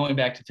 kind of going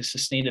back to the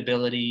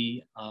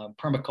sustainability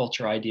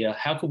permaculture idea,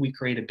 how could we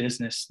create a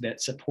business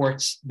that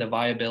supports the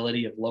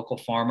viability of local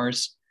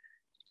farmers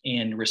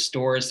and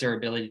restores their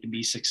ability to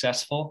be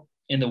successful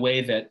in the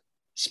way that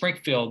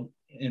Springfield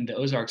in the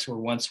Ozarks were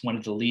once one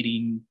of the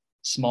leading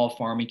small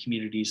farming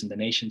communities in the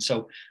nation.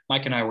 So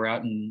Mike and I were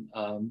out in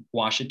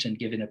Washington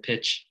giving a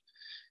pitch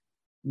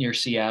near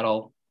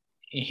Seattle,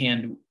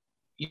 and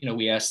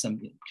we asked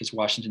them, because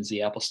Washington's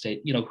the apple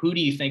state, who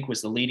do you think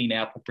was the leading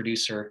apple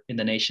producer in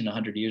the nation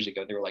 100 years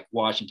ago? They were like,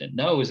 Washington.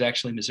 No, it was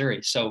actually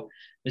Missouri. So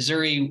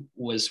Missouri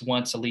was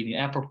once a leading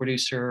apple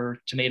producer,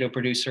 tomato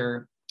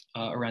producer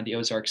around the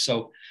Ozarks.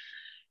 So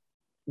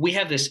we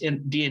have this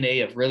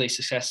DNA of really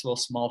successful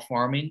small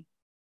farming,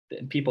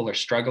 and people are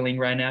struggling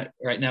right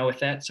now with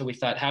that. So we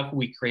thought, how can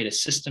we create a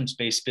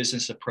systems-based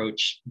business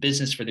approach,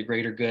 business for the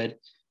greater good,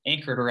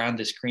 anchored around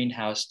this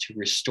greenhouse to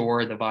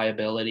restore the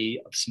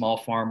viability of small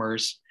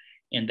farmers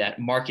and that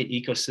market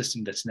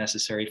ecosystem that's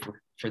necessary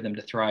for them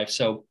to thrive.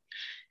 So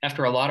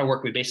after a lot of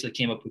work, we basically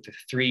came up with a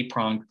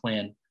three-pronged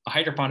plan: a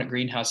hydroponic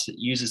greenhouse that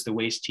uses the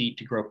waste heat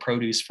to grow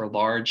produce for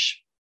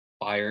large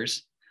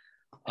buyers.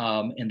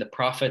 And the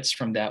profits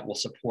from that will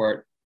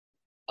support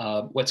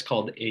what's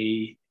called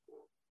a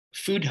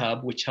food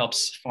hub, which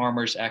helps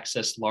farmers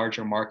access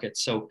larger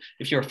markets. So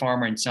if you're a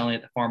farmer and selling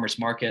at the farmer's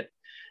market,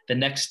 the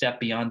next step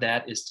beyond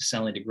that is to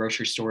selling to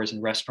grocery stores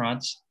and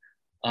restaurants.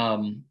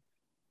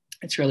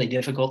 It's really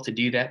difficult to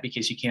do that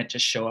because you can't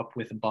just show up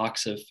with a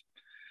box of,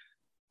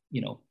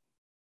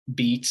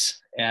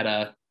 beets at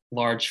a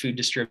large food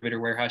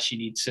distributor warehouse. You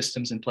need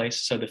systems in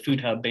place. So the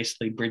food hub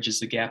basically bridges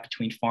the gap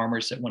between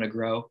farmers that want to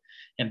grow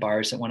and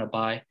buyers that want to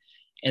buy.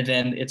 And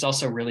then it's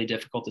also really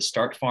difficult to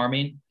start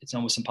farming. It's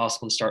almost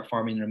impossible to start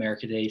farming in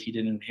America today if you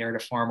didn't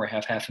inherit a farm or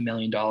have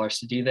 $500,000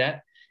 to do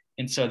that.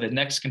 And so the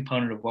next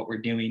component of what we're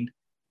doing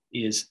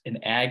is an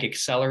ag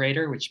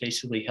accelerator, which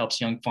basically helps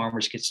young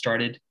farmers get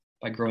started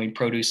by growing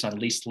produce on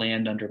leased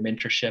land under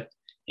mentorship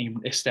and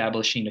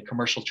establishing a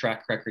commercial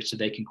track record so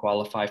they can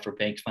qualify for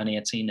bank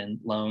financing and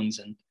loans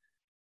and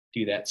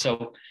do that.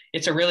 So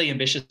it's a really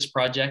ambitious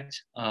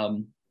project.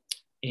 And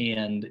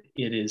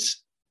it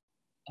is,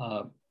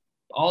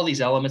 all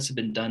these elements have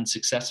been done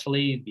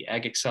successfully: the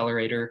ag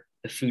accelerator,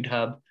 the food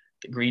hub,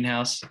 the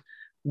greenhouse.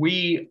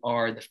 We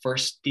are the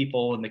first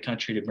people in the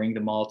country to bring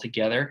them all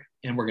together.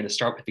 And we're going to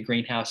start with the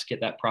greenhouse, get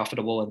that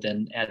profitable, and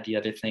then add the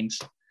other things.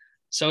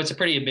 So it's a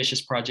pretty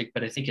ambitious project,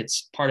 but I think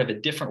it's part of a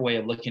different way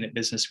of looking at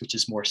business, which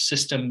is more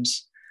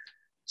systems,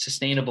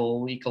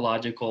 sustainable,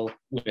 ecological,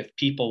 with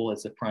people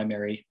as the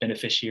primary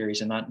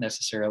beneficiaries and not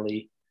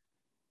necessarily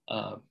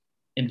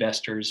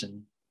investors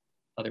and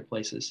other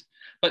places.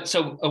 But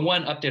so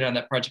one update on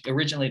that project: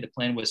 originally the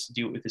plan was to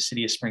do it with the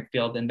city of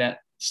Springfield, and that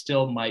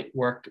still might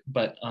work.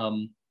 But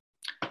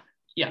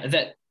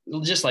that,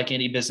 just like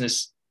any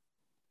business,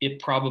 it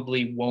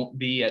probably won't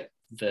be at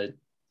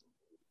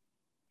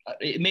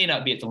it may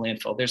not be at the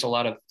landfill. There's a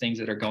lot of things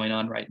that are going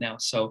on right now.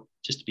 So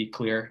just to be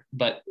clear,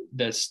 but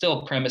the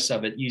still premise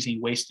of it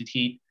using wasted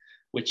heat,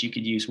 which you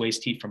could use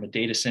waste heat from a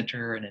data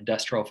center, an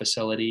industrial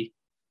facility.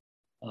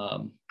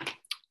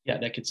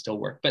 That could still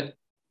work. But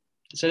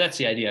so that's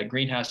the idea: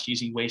 greenhouse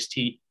using waste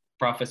heat,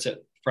 profits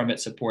from it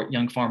support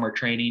young farmer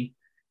training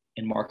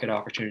and market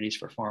opportunities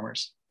for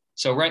farmers.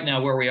 So right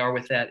now where we are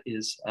with that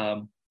is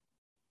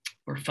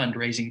we're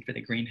fundraising for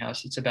the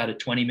greenhouse. It's about a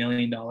 $20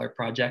 million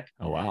project.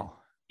 Oh, wow.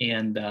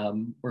 And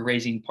we're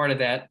raising part of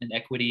that in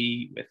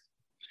equity with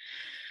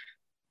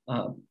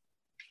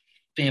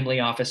family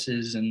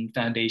offices and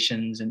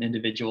foundations and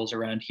individuals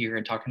around here,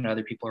 and talking to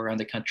other people around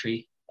the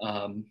country,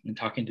 and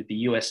talking to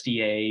the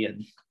USDA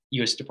and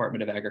U.S.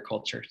 Department of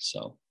Agriculture.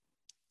 So,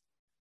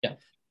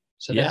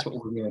 that's what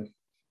we're doing.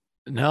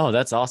 No,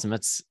 that's awesome.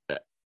 That's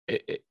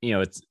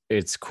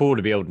it's cool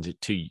to be able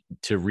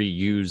to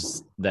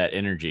reuse that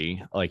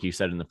energy, like you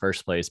said, in the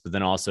first place. But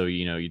then also,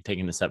 you're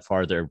taking a step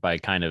farther by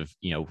kind of,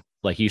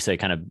 like you say,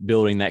 kind of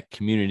building that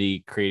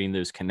community, creating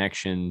those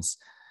connections,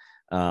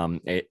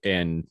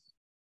 and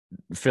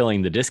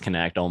filling the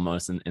disconnect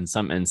almost in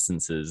some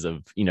instances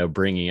of,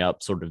 bringing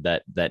up sort of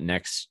that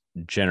next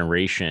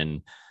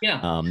generation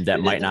that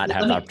might not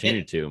have the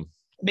opportunity to.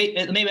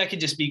 Maybe I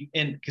could just be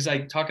in, because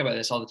I talk about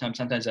this all the time.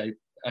 Sometimes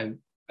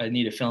I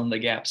need to fill in the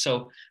gap.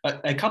 So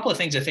a couple of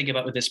things I think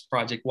about with this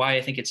project, why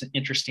I think it's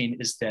interesting,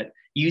 is that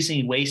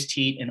using waste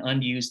heat and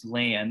unused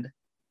land,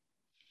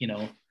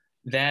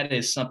 that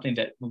is something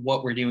that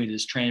what we're doing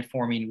is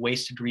transforming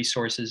wasted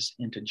resources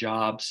into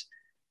jobs,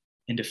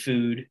 into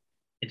food,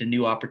 into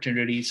new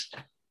opportunities.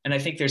 And I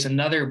think there's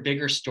another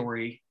bigger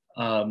story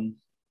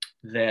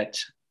that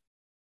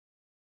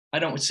I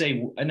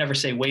never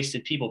say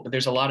wasted people, but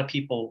there's a lot of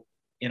people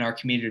in our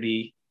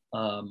community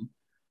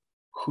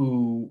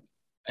who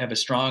have a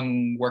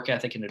strong work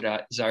ethic and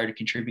a desire to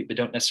contribute, but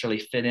don't necessarily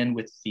fit in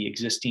with the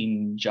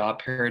existing job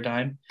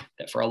paradigm.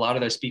 That for a lot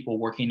of those people,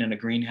 working in a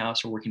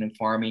greenhouse or working in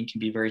farming can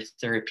be very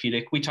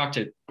therapeutic. We talk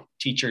to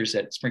teachers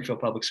at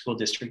Springfield Public School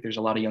District. There's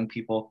a lot of young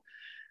people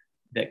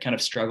that kind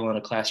of struggle in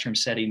a classroom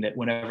setting, that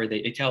whenever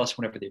they tell us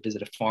whenever they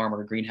visit a farm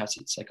or a greenhouse,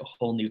 it's like a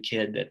whole new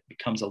kid that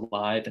becomes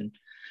alive. And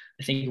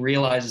I think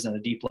realizes on a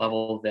deep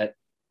level that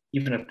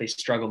even if they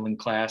struggle in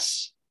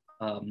class,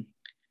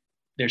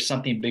 there's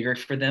something bigger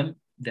for them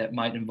that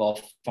might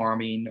involve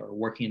farming or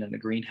working in a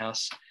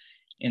greenhouse.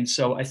 And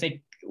so I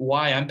think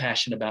why I'm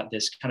passionate about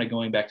this, kind of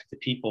going back to the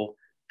people,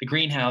 the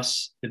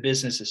greenhouse, the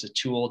business is a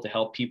tool to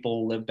help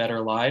people live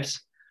better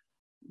lives.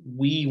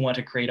 We want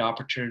to create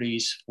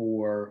opportunities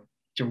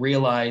to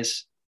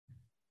realize,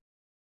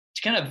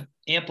 to kind of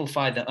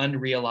amplify the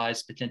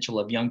unrealized potential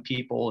of young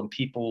people and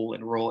people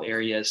in rural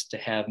areas to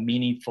have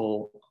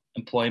meaningful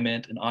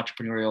employment and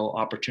entrepreneurial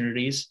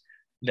opportunities,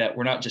 that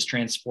we're not just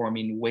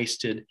transforming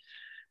wasted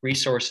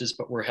resources,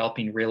 but we're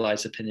helping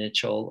realize the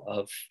potential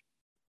of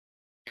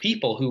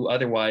people who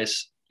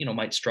otherwise,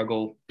 might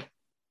struggle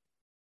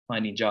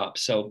finding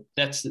jobs. So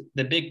that's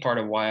the big part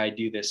of why I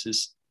do this,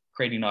 is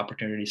creating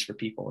opportunities for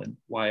people, and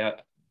why I,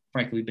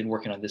 frankly, we've been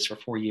working on this for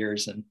 4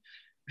 years and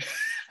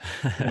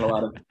a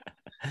lot of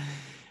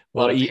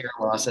hair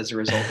loss as a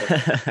result of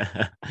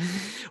it.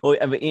 Well,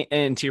 I mean,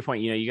 and to your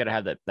point, you got to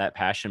have that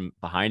passion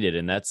behind it.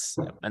 And that's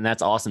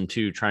awesome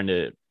too, trying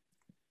to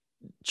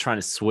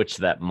switch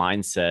that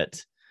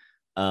mindset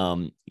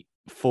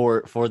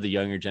for the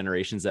younger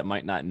generations that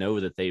might not know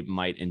that they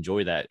might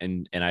enjoy that.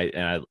 And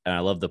I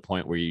love the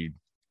point where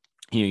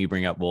you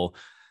bring up, well,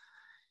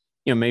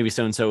 maybe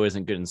so-and-so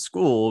isn't good in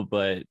school,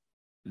 but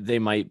they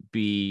might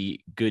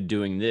be good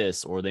doing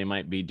this, or they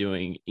might be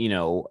doing,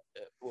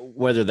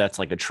 whether that's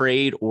like a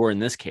trade, or in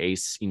this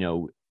case,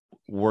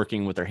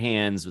 working with their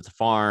hands with the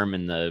farm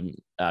and the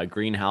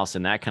greenhouse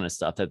and that kind of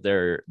stuff, that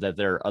there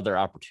are other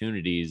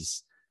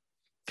opportunities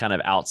kind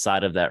of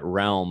outside of that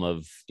realm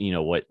of,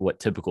 what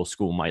typical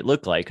school might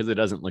look like. Cause it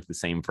doesn't look the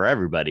same for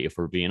everybody, if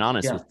we're being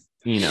honest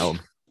with,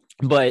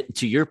 but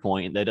to your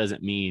point, that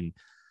doesn't mean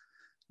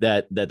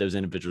that those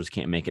individuals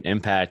can't make an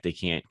impact. They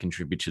can't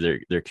contribute to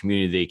their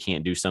community. They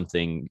can't do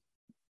something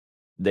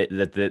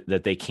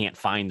that they can't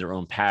find their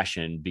own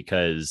passion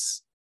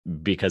because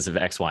of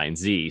X, Y, and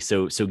Z.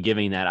 So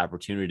giving that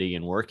opportunity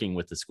and working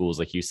with the schools,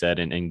 like you said,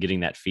 and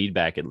getting that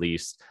feedback, at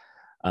least,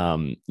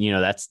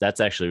 that's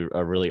actually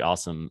a really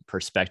awesome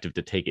perspective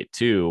to take it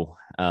to,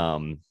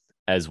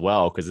 as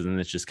well. Cause then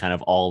it's just kind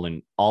of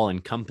all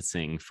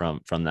encompassing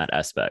from that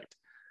aspect.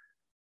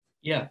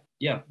 Yeah.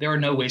 There are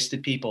no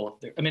wasted people.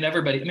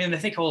 Everybody, I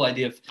think the whole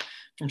idea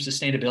from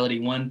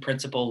sustainability, one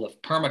principle of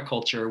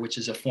permaculture, which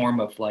is a form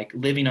of like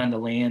living on the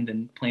land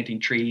and planting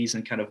trees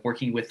and kind of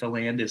working with the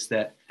land, is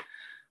that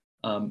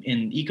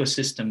in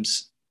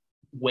ecosystems,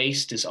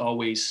 waste is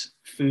always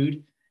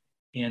food.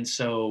 And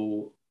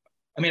so,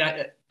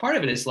 part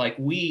of it is like,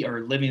 we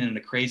are living in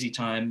a crazy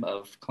time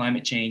of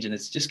climate change, and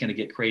it's just going to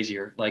get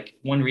crazier. Like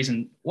one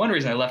reason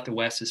I left the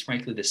West is,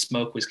 frankly, the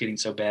smoke was getting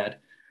so bad.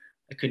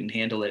 I couldn't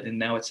handle it. And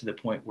now it's to the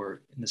point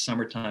where in the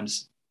summer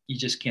times, you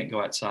just can't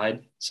go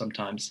outside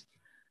sometimes.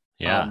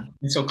 Yeah.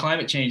 And so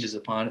climate change is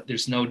upon it.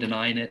 There's no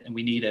denying it. And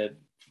we need to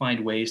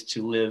find ways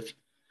to live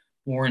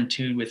more in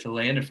tune with the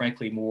land, and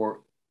frankly,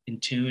 more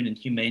in tune and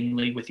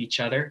humanely with each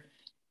other.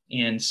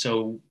 And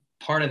so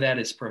part of that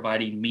is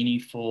providing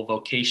meaningful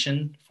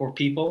vocation for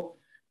people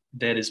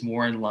that is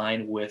more in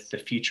line with the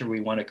future we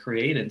want to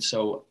create. And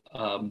so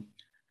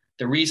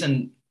the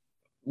reason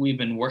we've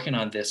been working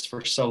on this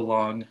for so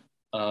long,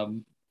 I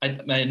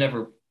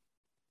never,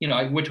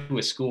 I went to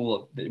a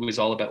school that was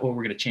all about, we're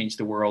going to change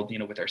the world,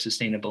 with our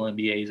sustainable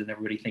MBAs, and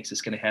everybody thinks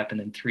it's going to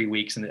happen in 3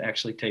 weeks. And it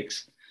actually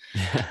takes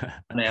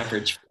on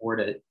average 4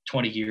 to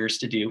 20 years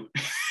to do.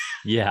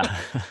 Yeah.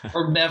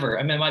 Or never.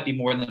 It might be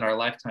more than our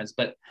lifetimes,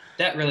 but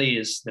that really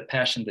is the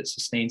passion that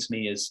sustains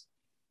me. Is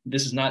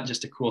this is not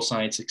just a cool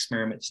science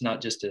experiment. It's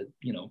not just a,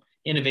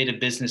 innovative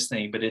business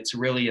thing, but it's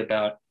really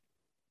about,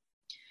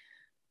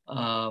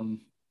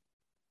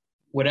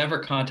 whatever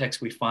context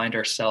we find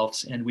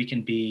ourselves in, we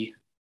can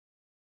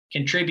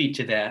contribute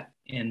to that.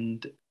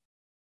 And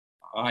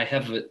I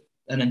have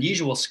an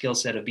unusual skill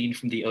set of being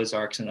from the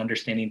Ozarks and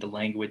understanding the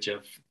language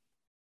of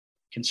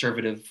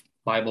conservative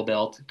Bible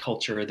Belt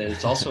culture that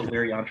is also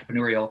very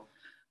entrepreneurial,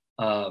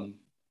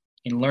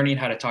 in learning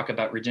how to talk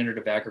about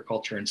regenerative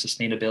agriculture and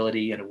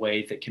sustainability in a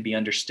way that can be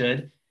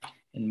understood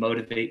and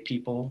motivate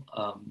people.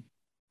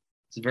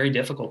 It's very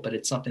difficult, but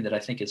it's something that I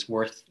think is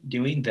worth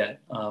doing,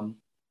 that,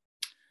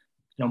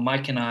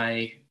 Mike and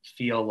I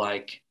feel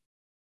like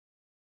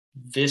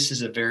this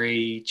is a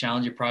very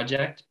challenging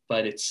project,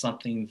 but it's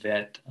something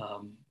that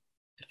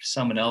if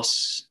someone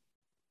else,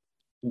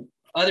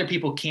 other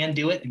people can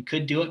do it and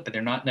could do it, but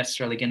they're not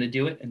necessarily going to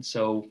do it. And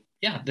so,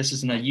 this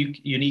is a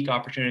unique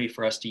opportunity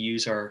for us to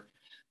use our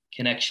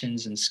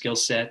connections and skill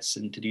sets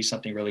and to do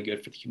something really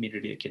good for the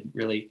community that can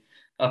really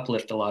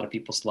uplift a lot of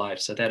people's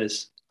lives. So that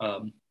is,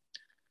 there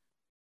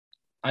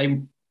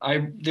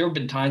have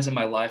been times in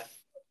my life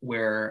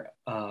where,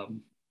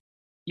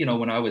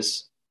 when I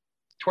was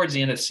towards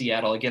the end of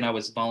Seattle, again, I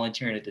was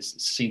volunteering. It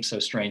just seems so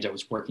strange. I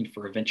was working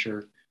for a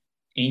venture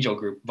angel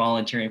group,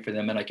 volunteering for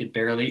them, and I could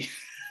barely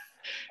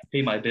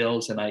pay my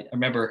bills. And I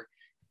remember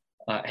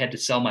I had to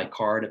sell my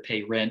car to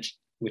pay rent.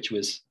 which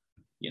was,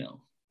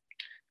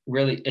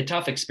 really a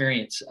tough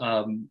experience.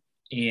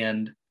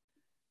 And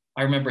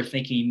I remember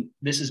thinking,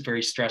 this is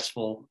very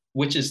stressful,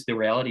 which is the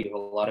reality of a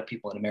lot of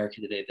people in America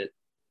today, that,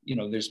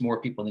 there's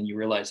more people than you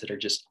realize that are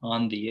just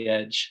on the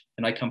edge.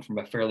 And I come from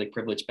a fairly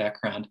privileged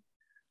background,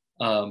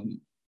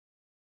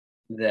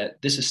 that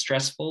this is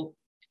stressful.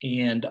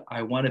 And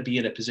I want to be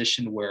in a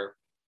position where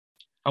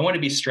I want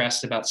to be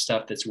stressed about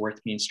stuff that's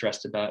worth being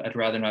stressed about. I'd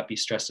rather not be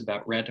stressed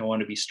about rent. I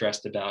want to be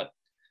stressed about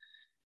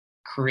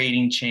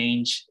creating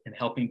change and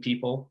helping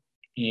people.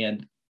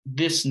 And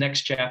this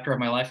next chapter of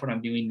my life, what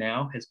I'm doing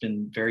now, has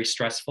been very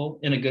stressful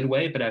in a good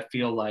way, but I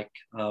feel like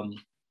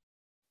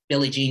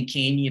Billie Jean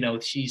King,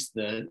 she's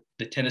the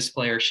tennis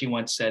player. She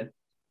once said,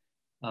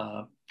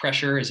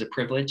 pressure is a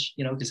privilege,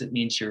 because it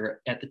means you're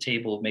at the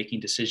table making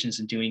decisions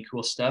and doing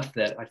cool stuff.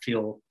 That I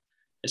feel,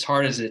 as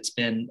hard as it's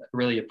been,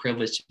 really a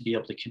privilege to be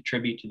able to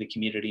contribute to the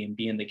community and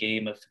be in the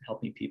game of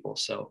helping people.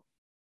 So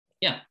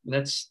yeah,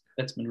 that's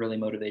been really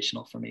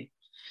motivational for me.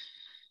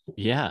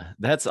 Yeah,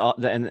 that's all.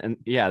 And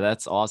yeah,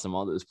 that's awesome.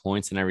 All those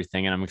points and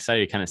everything. And I'm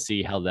excited to kind of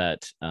see how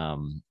that,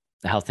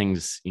 how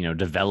things,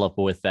 develop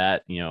with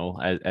that,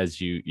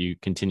 as you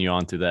continue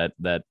on through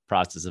that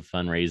process of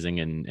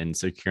fundraising and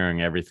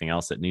securing everything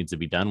else that needs to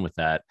be done with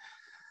that.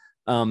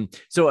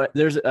 So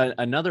there's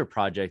another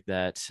project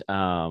that,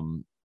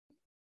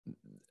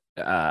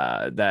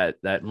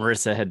 that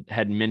Marissa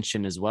had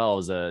mentioned as well,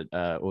 as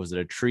was it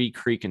a Tree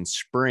Creek and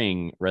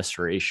Spring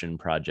restoration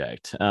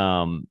project,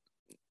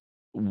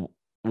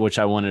 which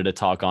I wanted to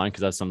talk on, because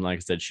that's something, like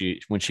I said,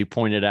 when she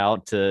pointed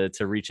out to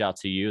reach out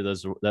to you,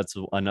 that's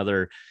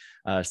another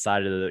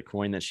side of the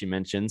coin that she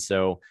mentioned.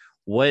 So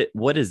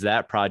what is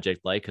that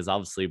project like? Because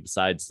obviously,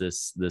 besides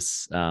this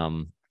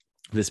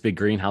big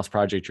greenhouse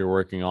project you're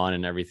working on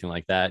and everything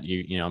like that,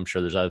 I'm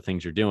sure there's other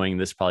things you're doing,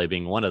 this probably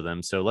being one of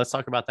them. So let's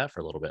talk about that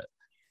for a little bit.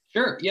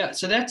 Sure. Yeah.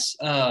 So that's,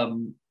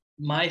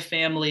 my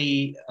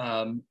family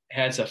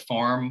has a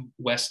farm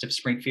west of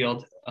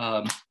Springfield,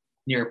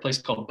 near a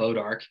place called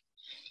Bodark,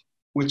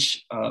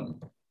 which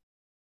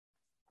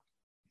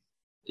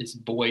is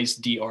Bois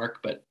d'Arc,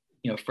 but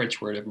French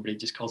word, everybody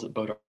just calls it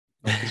Bodark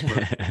because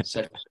we're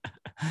such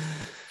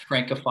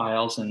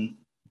Francophiles in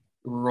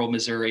rural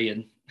Missouri.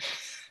 And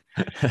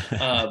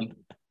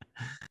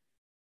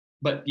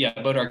but yeah,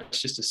 Bodark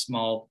is just a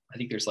small, I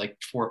think there's like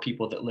 4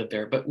 people that live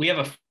there, but we have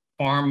a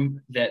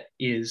farm that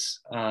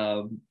is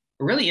a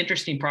really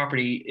interesting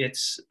property.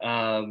 It's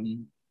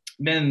been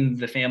in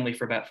the family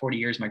for about 40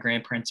 years. My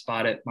grandparents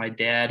bought it. My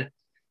dad,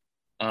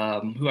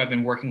 who I've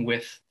been working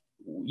with,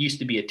 used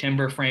to be a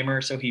timber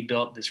framer. So he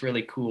built this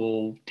really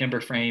cool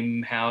timber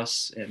frame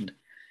house. And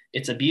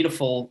it's a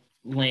beautiful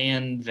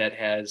land that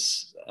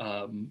has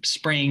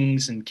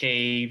springs and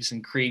caves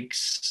and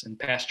creeks and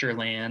pasture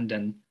land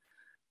and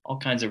all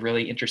kinds of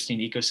really interesting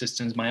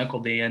ecosystems. My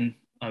Uncle Dan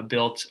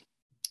built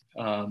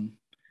a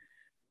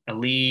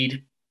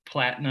LEED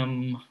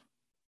platinum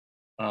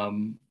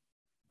home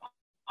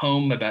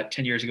about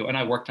 10 years ago. And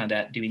I worked on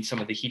that, doing some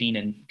of the heating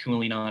and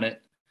cooling on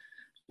it,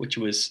 which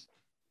was,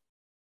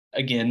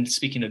 again,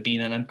 speaking of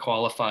being an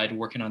unqualified,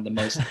 working on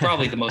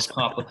probably the most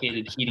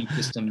complicated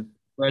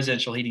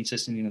residential heating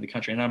system in the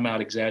country. And I'm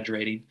not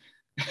exaggerating,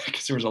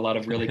 because there was a lot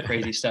of really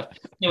crazy stuff.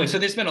 Anyway, so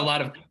there's been a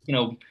lot of,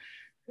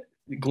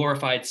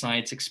 glorified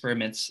science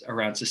experiments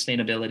around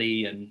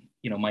sustainability, and,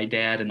 my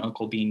dad and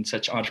uncle being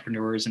such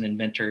entrepreneurs and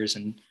inventors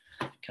and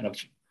kind of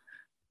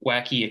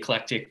wacky,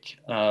 eclectic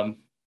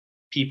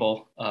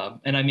people.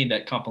 And I mean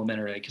that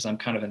complimentarily, because I'm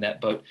kind of in that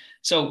boat.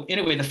 So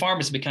anyway, the farm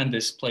has become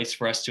this place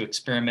for us to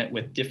experiment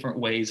with different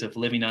ways of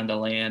living on the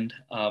land.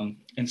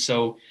 And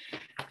so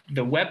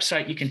the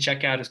website you can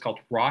check out is called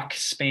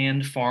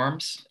Rockspan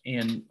Farms.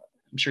 And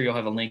I'm sure you'll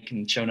have a link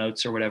in show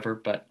notes or whatever,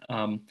 but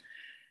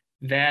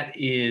that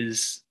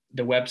is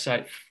the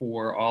website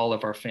for all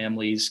of our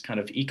family's kind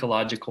of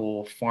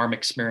ecological farm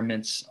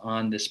experiments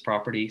on this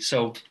property.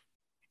 So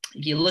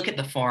you look at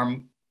the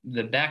farm,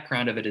 the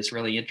background of it is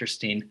really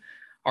interesting.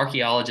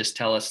 Archaeologists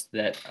tell us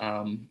that,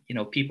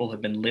 people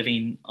have been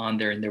living on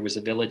there, and there was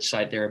a village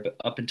site there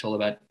up until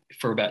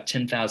for about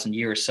 10,000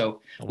 years. So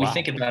we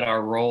think about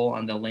our role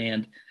on the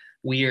land.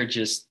 We are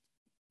just,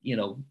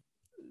 the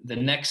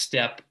next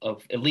step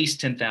of at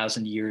least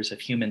 10,000 years of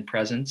human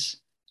presence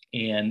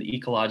and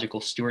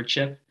ecological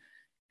stewardship.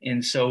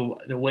 And so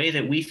the way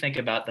that we think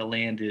about the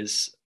land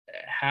is,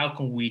 how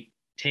can we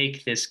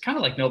take this, kind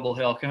of like Noble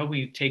Hill, how can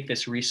we take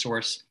this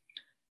resource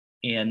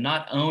and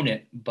not own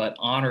it, but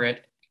honor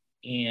it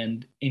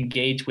and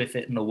engage with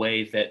it in a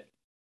way that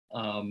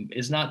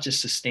is not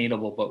just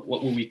sustainable, but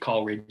what we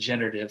call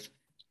regenerative,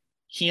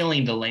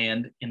 healing the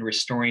land and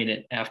restoring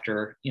it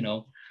after,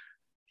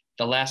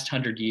 the last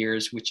 100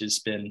 years, which has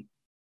been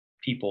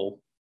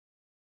people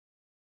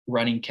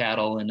running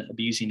cattle and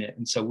abusing it.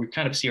 And so we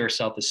kind of see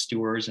ourselves as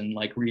stewards and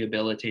like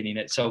rehabilitating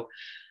it. So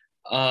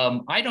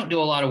I don't do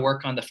a lot of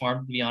work on the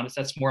farm, to be honest.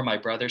 That's more my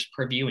brother's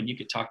purview, and you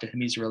could talk to him.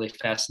 He's a really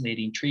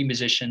fascinating tree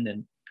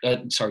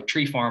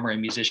farmer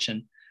and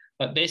musician.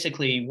 But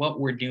basically what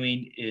we're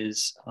doing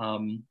is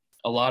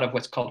a lot of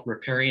what's called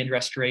riparian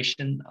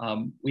restoration.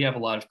 We have a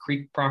lot of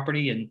creek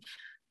property, and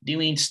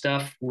doing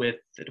stuff with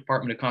the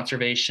Department of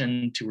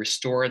Conservation to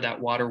restore that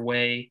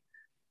waterway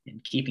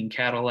and keeping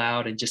cattle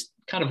out and just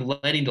kind of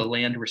letting the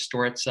land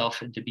restore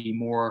itself and to be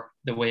more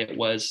the way it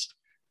was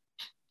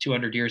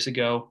 200 years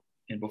ago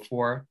and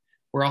before.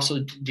 We're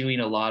also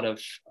doing a lot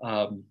of,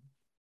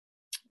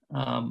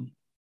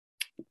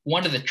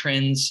 one of the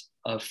trends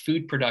of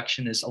food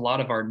production is a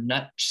lot of our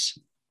nuts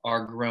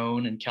are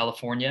grown in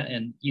California.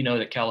 And you know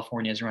that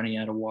California is running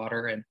out of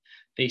water and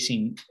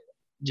facing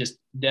just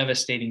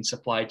devastating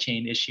supply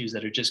chain issues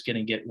that are just going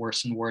to get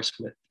worse and worse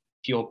with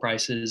fuel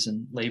prices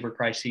and labor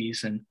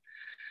crises and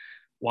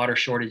water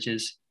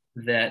shortages.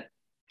 That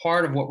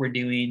part of what we're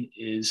doing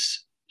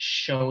is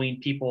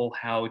showing people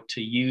how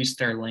to use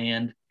their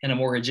land in a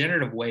more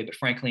regenerative way, but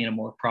frankly, in a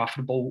more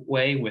profitable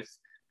way with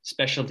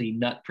specialty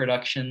nut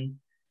production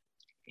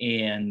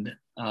and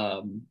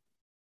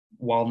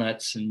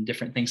walnuts and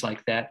different things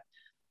like that.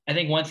 I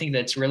think one thing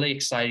that's really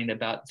exciting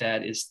about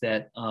that is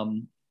that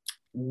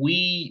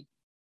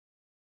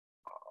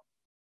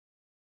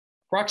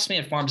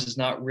Roxman Farms is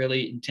not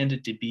really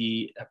intended to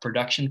be a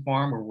production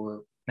farm where we're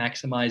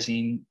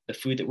maximizing the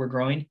food that we're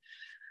growing.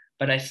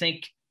 But I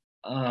think,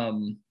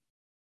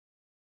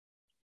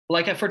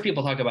 like I've heard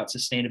people talk about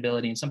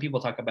sustainability, and some people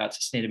talk about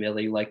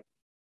sustainability like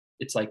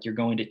it's like you're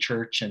going to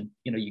church and,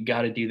 you know, you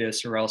got to do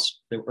this or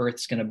else the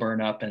earth's going to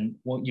burn up, and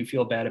won't you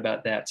feel bad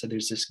about that? So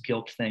there's this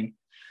guilt thing.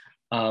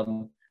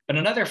 But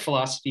another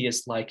philosophy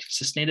is like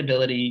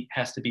sustainability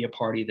has to be a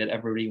party that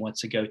everybody wants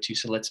to go to.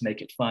 So let's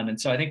make it fun.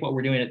 And so I think what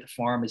we're doing at the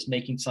farm is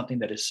making something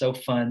that is so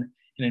fun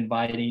and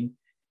inviting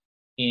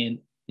and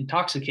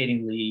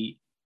intoxicatingly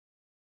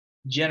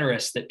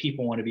generous that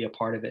people want to be a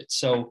part of it.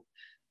 So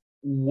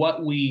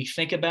what we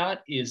think about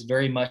is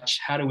very much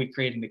how do we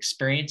create an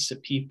experience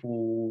that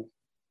people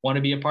want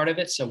to be a part of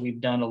it. So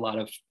we've done a lot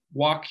of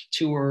walk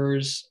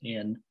tours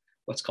and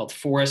what's called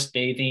forest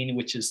bathing,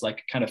 which is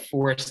like kind of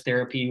forest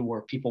therapy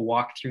where people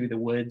walk through the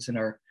woods and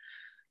are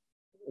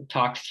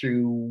talked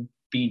through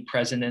being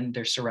present in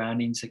their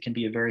surroundings. It can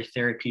be a very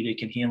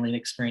therapeutic and healing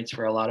experience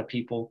for a lot of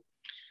people.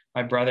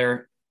 My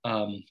brother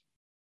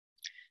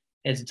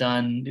has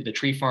done, the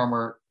tree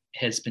farmer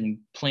has been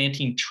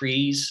planting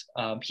trees.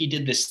 He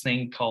did this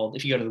thing called,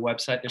 if you go to the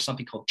website, there's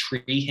something called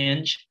Tree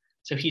Hinge.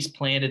 So he's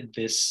planted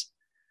this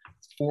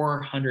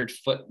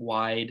 400-foot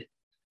wide,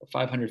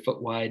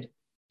 500-foot wide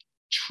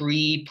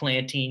tree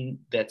planting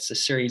that's a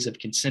series of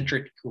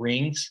concentric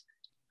rings.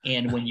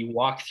 And when you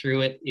walk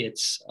through it,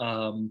 it's,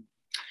 I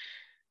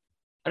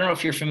don't know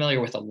if you're familiar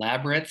with a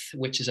labyrinth,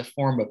 which is a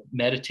form of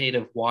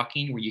meditative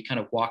walking where you kind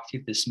of walk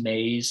through this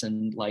maze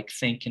and like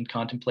think and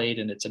contemplate.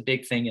 And it's a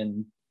big thing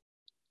in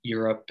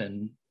Europe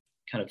and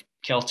kind of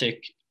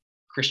Celtic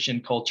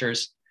Christian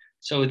cultures.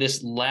 So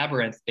this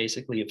labyrinth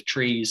basically of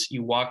trees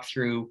you walk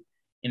through,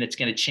 and it's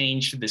going to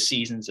change through the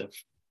seasons of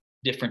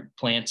different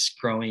plants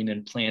growing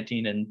and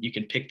planting, and you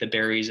can pick the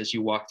berries as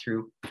you walk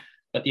through.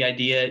 But the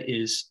idea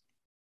is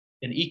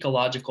an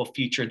ecological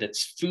future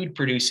that's food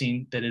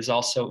producing, that is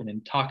also an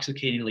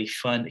intoxicatingly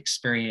fun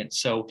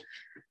experience. So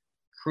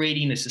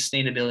creating a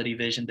sustainability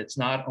vision that's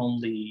not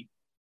only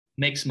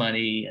makes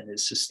money and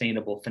is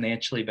sustainable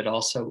financially, but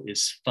also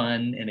is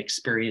fun and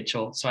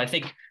experiential. So I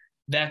think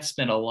that's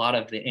been a lot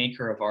of the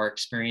anchor of our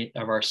experience,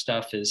 of our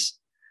stuff is,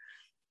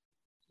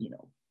 you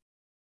know,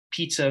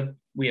 pizza.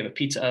 We have a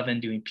pizza oven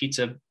doing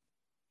pizza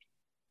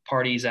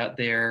parties out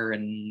there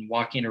and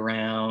walking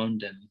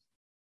around and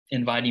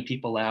inviting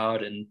people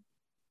out and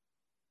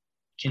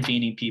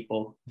convening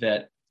people.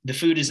 That the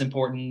food is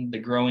important, the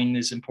growing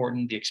is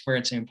important, the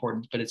experience is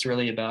important, but it's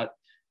really about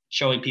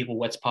showing people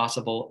what's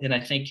possible. And I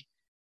think,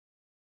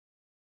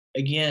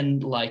 again,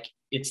 like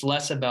it's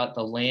less about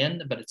the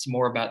land, but it's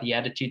more about the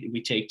attitude that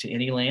we take to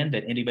any land,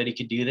 that anybody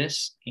could do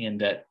this, and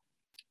that,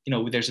 you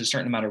know, there's a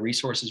certain amount of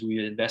resources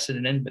we've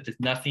invested in, but that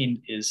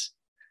nothing is,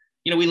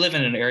 you know, we live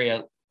in an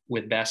area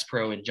with Bass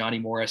Pro, and Johnny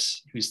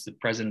Morris, who's the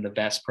president of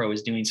Bass Pro,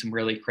 is doing some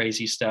really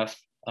crazy stuff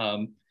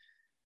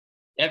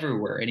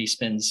everywhere. And he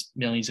spends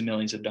millions and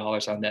millions of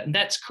dollars on that. And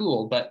that's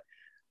cool. But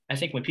I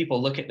think when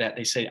people look at that,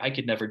 they say, I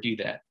could never do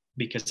that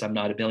because I'm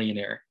not a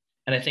billionaire.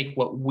 And I think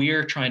what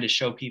we're trying to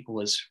show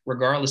people is,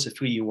 regardless of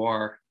who you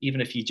are,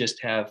 even if you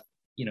just have,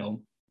 you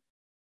know,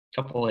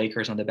 a couple of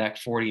acres on the back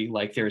 40,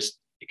 like there's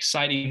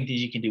exciting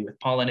things you can do with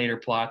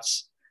pollinator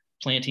plots,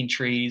 planting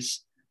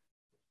trees,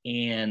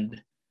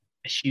 and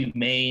a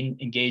humane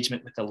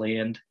engagement with the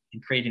land,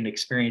 and creating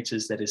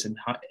experiences that is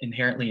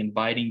inherently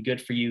inviting,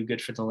 good for you,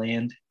 good for the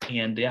land.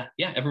 And yeah,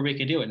 everybody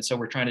can do it. And so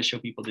we're trying to show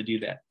people to do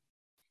that.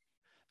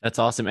 That's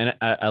awesome. And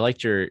I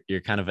liked your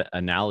kind of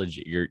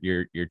analogy,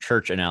 your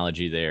church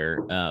analogy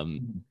there,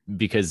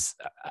 because,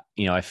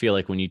 you know, I feel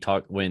like when you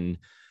talk, when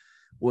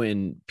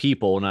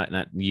people,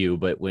 not you,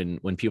 but when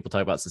people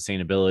talk about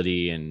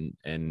sustainability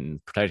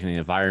and protecting the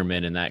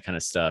environment and that kind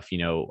of stuff, you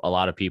know, a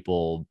lot of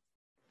people,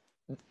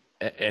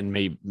 and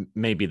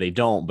maybe they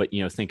don't, but,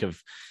 you know, think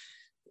of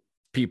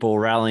people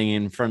rallying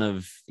in front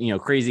of, you know,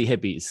 crazy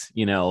hippies,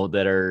 you know,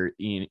 that are,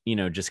 you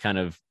know, just kind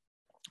of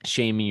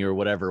shaming you or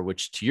whatever,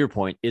 which to your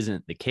point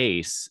isn't the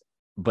case.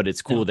 But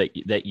it's cool No.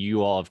 that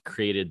you all have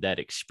created that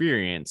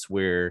experience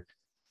where,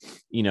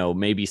 you know,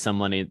 maybe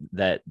someone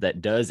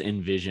that does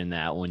envision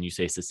that when you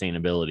say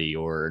sustainability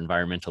or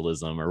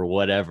environmentalism or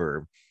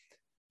whatever,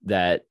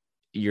 that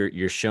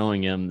you're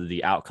showing them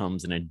the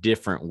outcomes in a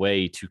different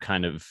way to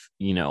kind of,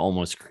 you know,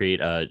 almost create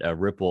a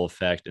ripple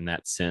effect in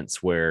that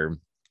sense, where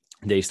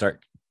they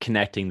start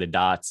connecting the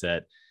dots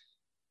that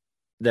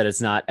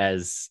it's not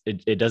as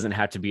it doesn't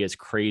have to be as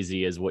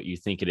crazy as what you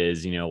think it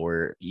is, you know,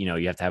 where, you know,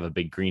 you have to have a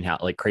big greenhouse,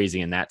 like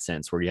crazy in that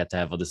sense, where you have to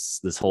have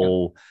this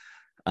whole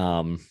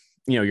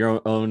you know,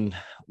 your own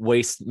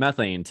waste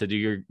methane to do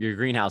your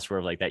greenhouse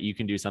work like that. You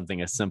can do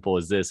something as simple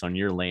as this on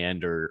your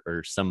land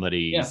or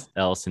somebody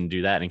else and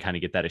do that and kind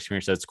of get that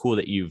experience. So it's cool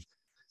that you've,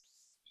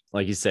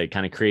 like you said,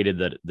 kind of created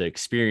the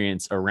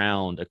experience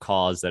around a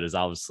cause that is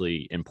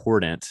obviously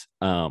important,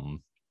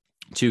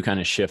 to kind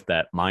of shift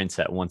that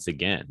mindset once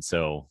again.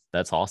 So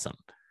that's awesome.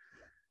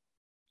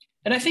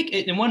 And I think,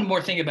 and one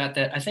more thing about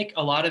that, I think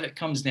a lot of it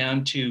comes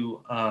down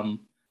to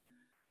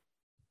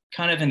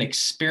kind of an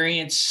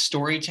experience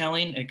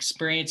storytelling,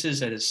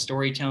 experiences as a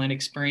storytelling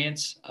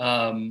experience.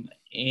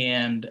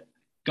 And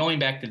going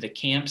back to the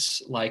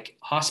camps, like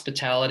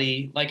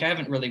hospitality, like I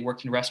haven't really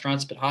worked in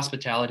restaurants, but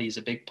hospitality is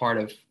a big part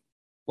of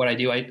what I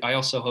do. I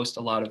also host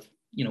a lot of,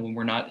 you know, when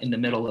we're not in the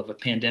middle of a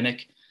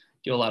pandemic,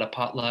 do a lot of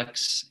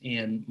potlucks,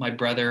 and my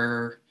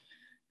brother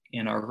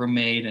and our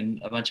roommate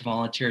and a bunch of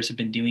volunteers have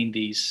been doing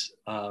these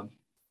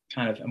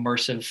kind of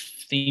immersive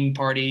theme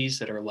parties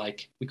that are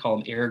like, we call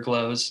them air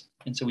glows.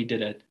 And so we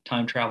did a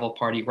time travel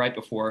party right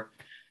before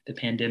the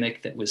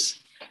pandemic that was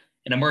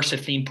an immersive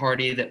theme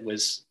party that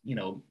was, you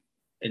know,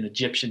 an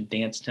Egyptian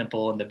dance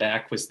temple. In the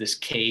back was this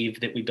cave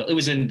that we built. It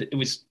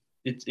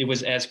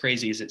was as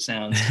crazy as it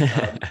sounds.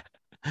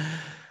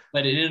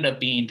 But it ended up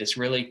being this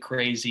really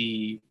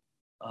crazy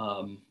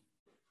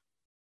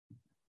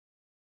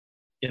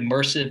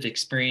immersive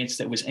experience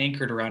that was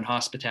anchored around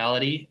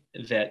hospitality,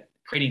 that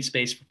creating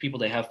space for people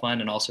to have fun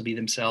and also be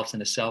themselves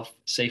in a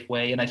safe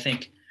way. And I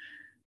think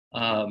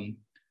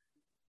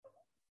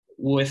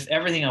with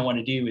everything I want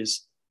to do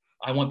is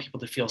I want people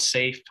to feel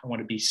safe. I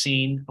want to be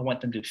seen. I want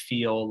them to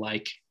feel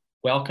like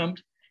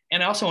welcomed.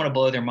 And I also want to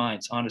blow their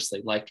minds,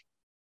 honestly. Like,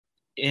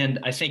 and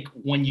I think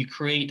when you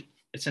create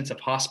a sense of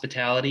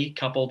hospitality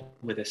coupled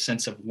with a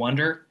sense of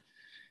wonder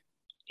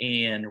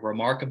and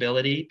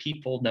remarkability,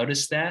 people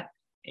notice that.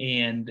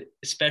 And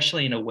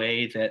especially in a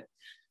way that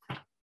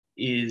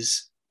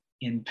is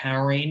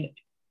empowering,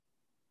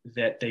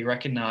 that they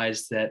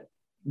recognize that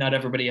not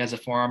everybody has a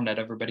farm, not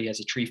everybody has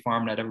a tree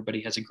farm, not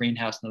everybody has a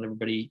greenhouse, not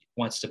everybody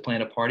wants to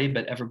plan a party,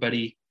 but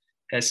everybody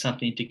has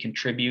something to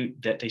contribute,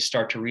 that they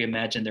start to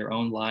reimagine their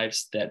own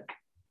lives, that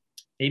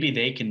maybe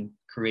they can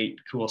create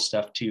cool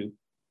stuff too.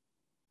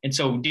 And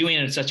so doing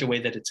it in such a way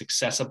that it's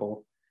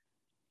accessible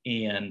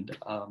and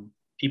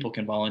people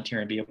can volunteer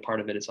and be a part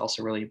of it is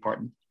also really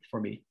important for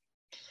me.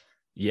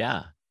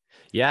 Yeah.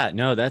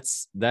 No,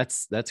 that's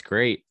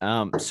great.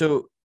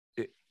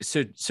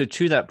 So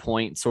to that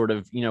point, sort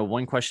of, you know,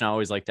 one question I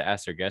always like to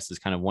ask our guests is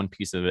kind of one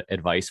piece of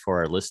advice for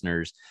our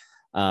listeners.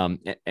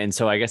 And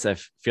so I guess I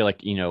feel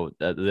like, you know,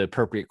 the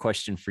appropriate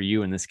question for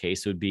you in this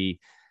case would be,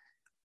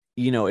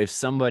 you know, if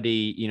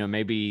somebody, you know,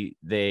 maybe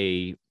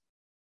they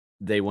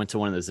went to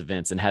one of those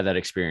events and had that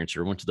experience,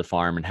 or went to the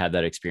farm and had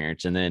that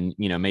experience. And then,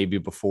 you know, maybe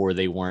before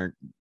they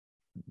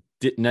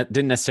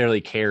didn't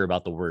necessarily care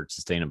about the word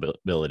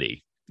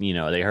sustainability. You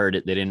know, they heard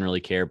it, they didn't really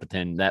care, but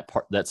then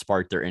that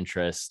sparked their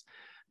interest.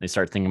 They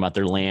start thinking about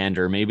their land,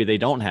 or maybe they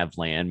don't have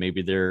land.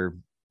 Maybe they're,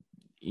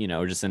 you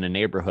know, just in a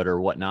neighborhood or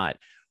whatnot.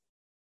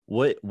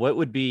 What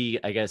would be,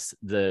 I guess,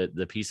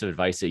 the piece of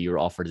advice that you would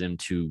offer them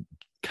to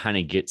kind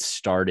of get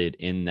started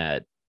in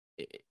that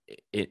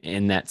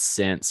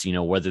sense, you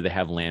know, whether they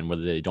have land,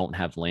 whether they don't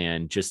have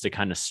land, just to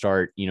kind of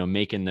start, you know,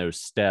 making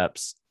those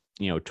steps,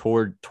 you know,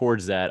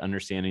 towards that,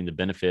 understanding the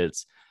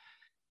benefits,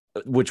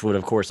 which would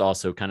of course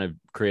also kind of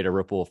create a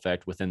ripple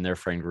effect within their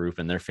friend group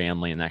and their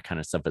family and that kind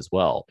of stuff as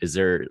well. Is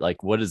there,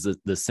 like, what is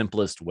the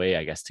simplest way,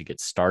 I guess, to get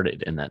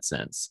started in that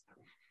sense?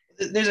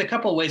 There's a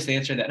couple of ways to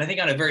answer that. I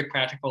think on a very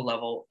practical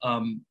level,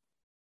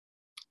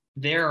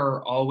 there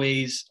are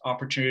always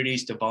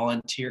opportunities to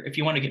volunteer if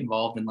you want to get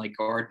involved in like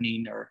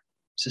gardening or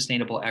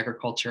sustainable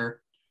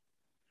agriculture.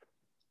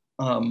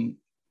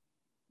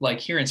 Like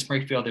here in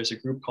Springfield, there's a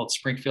group called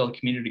Springfield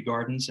Community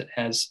Gardens that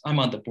I'm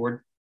on the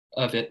board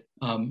of it.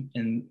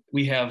 And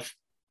we have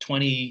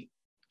 20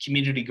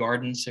 community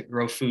gardens that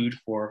grow food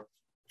for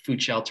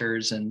food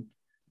shelters and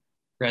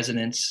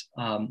residents.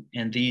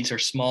 And these are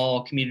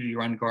small community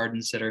run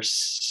gardens that are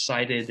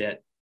sited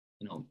at,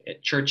 you know,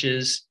 at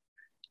churches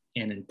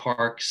and in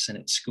parks and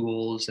at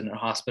schools and in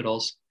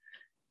hospitals.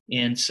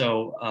 And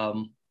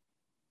so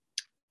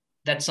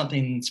that's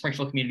something,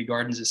 Springfield Community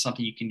Gardens is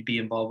something you can be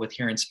involved with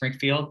here in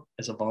Springfield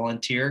as a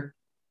volunteer.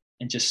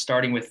 And just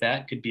starting with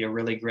that could be a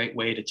really great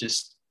way to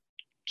just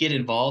get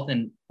involved.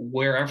 And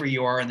wherever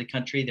you are in the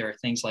country, there are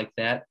things like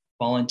that.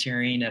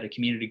 Volunteering at a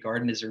community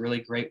garden is a really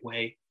great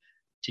way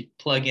to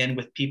plug in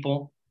with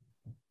people.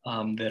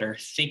 that are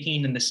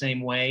thinking in the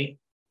same way,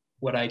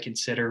 what I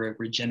consider a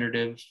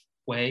regenerative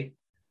way.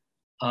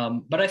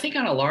 But I think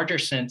on a larger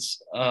sense,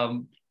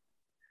 I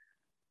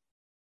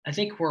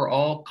think we're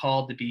all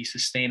called to be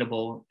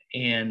sustainable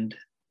and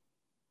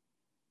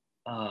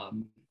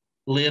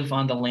live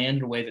on the land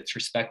in a way that's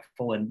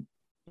respectful and,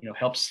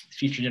 helps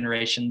future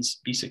generations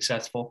be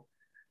successful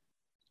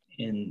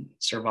and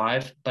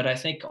survive. But I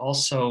think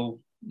also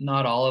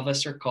not all of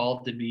us are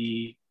called to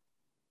be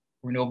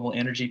renewable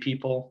energy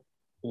people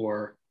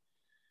or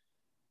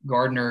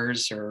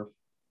gardeners or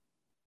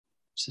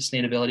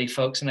sustainability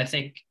folks. And I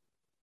think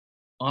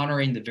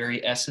honoring the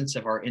very essence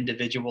of our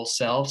individual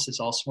selves is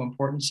also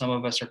important. Some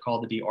of us are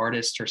called to be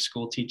artists or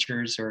school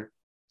teachers or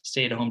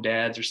stay-at-home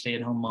dads or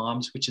stay-at-home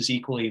moms, which is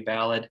equally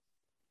valid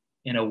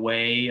in a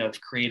way of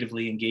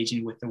creatively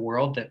engaging with the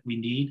world that we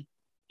need.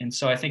 And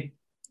so I think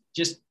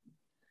just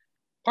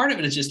part of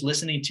it is just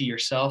listening to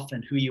yourself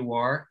and who you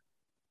are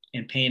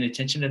and paying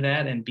attention to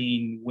that and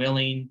being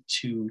willing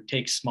to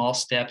take small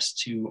steps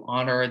to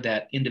honor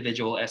that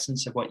individual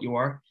essence of what you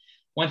are.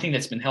 One thing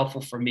that's been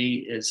helpful for me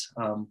is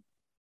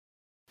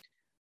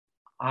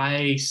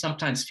I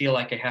sometimes feel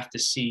like I have to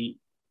see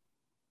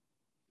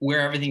where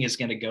everything is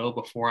going to go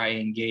before I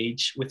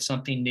engage with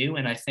something new.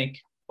 And I think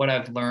what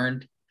I've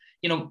learned,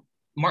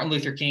 Martin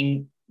Luther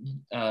King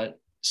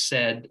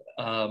said,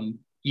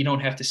 you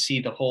don't have to see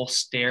the whole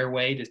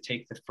stairway to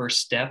take the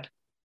first step.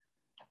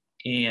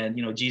 And,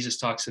 Jesus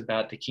talks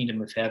about the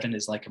kingdom of heaven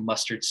is like a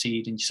mustard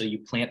seed. And so you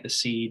plant the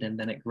seed and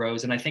then it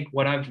grows. And I think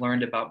what I've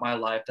learned about my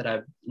life that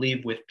I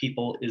leave with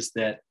people is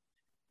that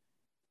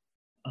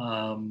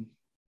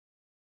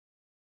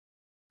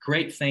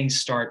great things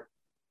start,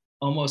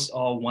 almost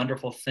all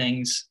wonderful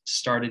things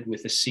started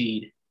with a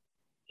seed.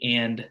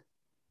 And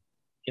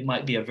it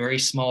might be a very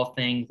small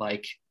thing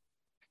like,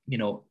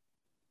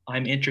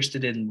 I'm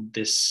interested in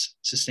this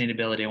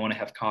sustainability. I want to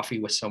have coffee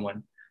with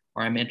someone,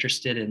 or I'm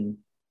interested in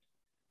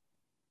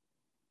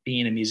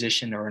being a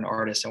musician or an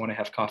artist. I want to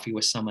have coffee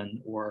with someone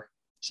or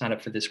sign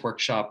up for this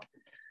workshop.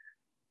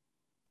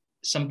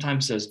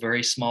 Sometimes those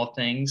very small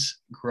things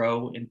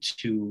grow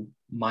into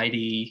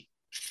mighty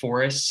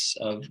forests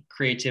of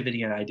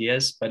creativity and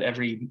ideas, but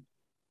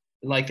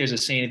like there's a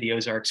saying of the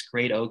Ozarks,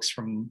 great oaks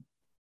from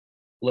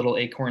little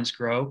acorns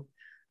grow.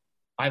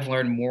 I've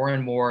learned more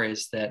and more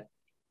is that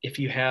if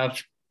you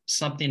have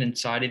something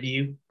inside of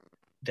you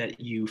that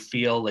you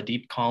feel a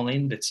deep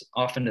calling, that's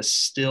often a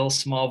still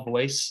small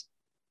voice,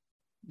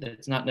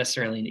 that's not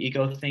necessarily an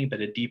ego thing, but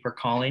a deeper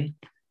calling,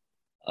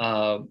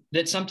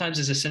 that sometimes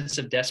is a sense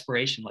of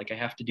desperation. Like I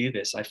have to do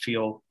this. I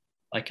feel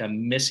like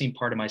I'm missing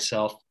part of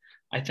myself.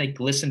 I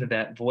think listen to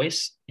that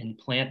voice and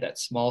plant that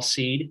small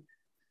seed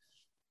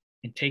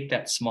and take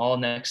that small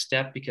next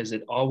step, because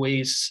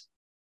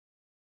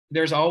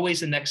there's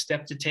always a next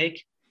step to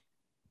take,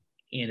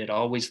 and it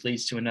always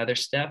leads to another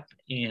step.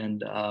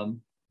 And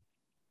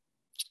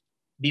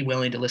be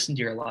willing to listen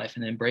to your life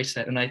and embrace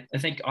that. And I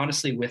think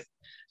honestly with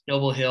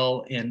Noble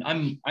Hill, and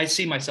I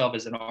see myself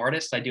as an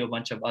artist. I do a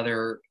bunch of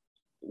other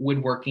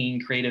woodworking,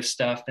 creative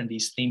stuff, and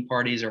these theme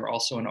parties are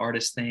also an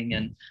artist thing.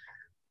 And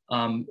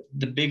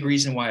the big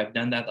reason why I've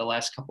done that the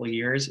last couple of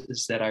years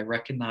is that I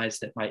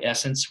recognized that my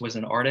essence was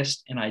an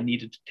artist and I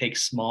needed to take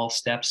small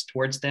steps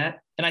towards that.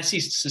 And I see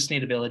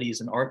sustainability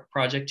as an art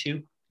project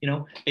too,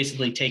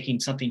 basically taking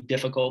something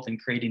difficult and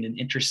creating an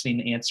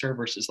interesting answer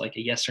versus like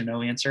a yes or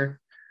no answer.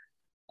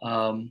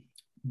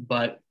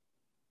 But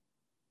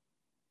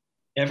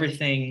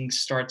everything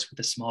starts with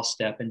a small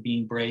step, and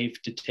being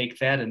brave to take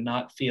that and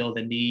not feel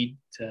the need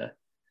to,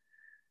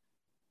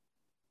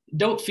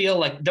 don't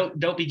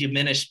be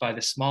diminished by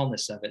the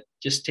smallness of it.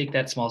 Just take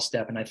that small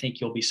step. And I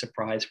think you'll be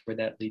surprised where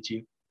that leads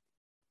you.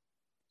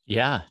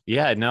 Yeah.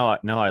 No,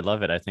 I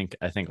love it. I think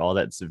all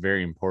that's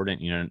very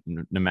important,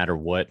 no matter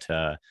what,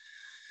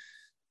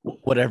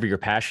 whatever your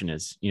passion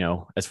is,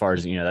 as far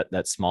as,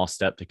 that small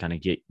step to kind of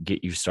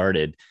get you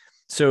started.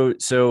 So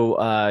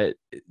to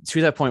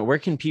that point, where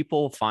can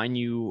people find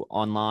you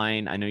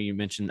online? I know you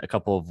mentioned a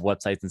couple of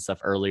websites and stuff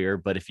earlier,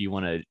 but if you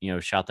want to,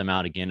 shout them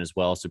out again as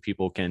well, so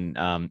people can,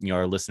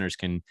 our listeners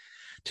can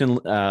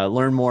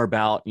learn more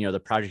about,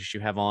 the projects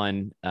you have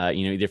on,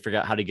 either figure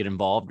out how to get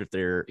involved if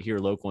they're here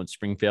local in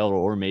Springfield,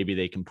 or maybe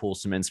they can pull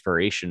some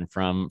inspiration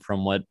from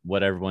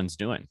what everyone's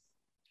doing.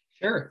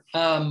 Sure.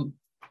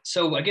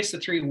 So I guess the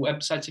three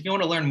websites, if you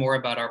want to learn more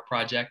about our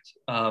project,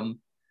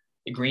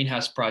 the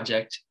Greenhouse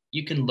Project,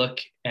 you can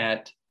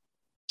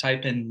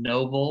type in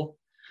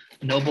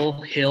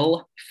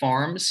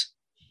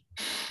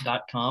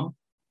noblehillfarms.com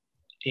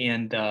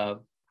and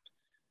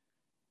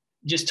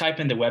just type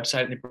in the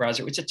website in the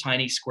browser. It's a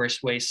tiny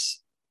Squarespace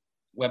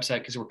website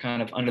because we're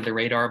kind of under the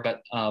radar,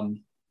 but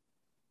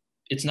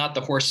it's not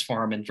the horse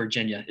farm in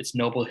Virginia. It's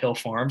Noble Hill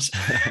Farms.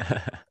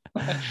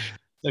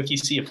 So if you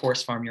see a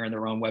horse farm, you're on the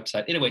wrong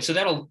website. Anyway, so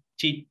that'll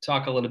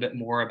talk a little bit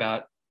more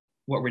about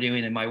what we're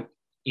doing, and my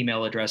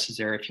email address is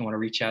there if you want to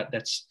reach out.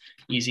 That's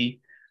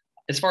easy.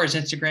 As far as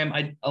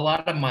Instagram, a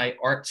lot of my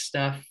art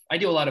stuff, I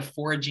do a lot of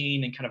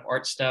foraging and kind of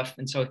art stuff.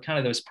 And so kind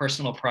of those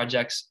personal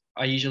projects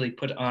I usually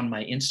put on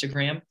my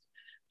Instagram.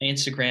 My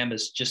Instagram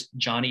is just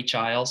Johnny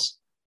Chiles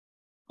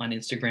on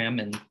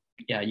Instagram. And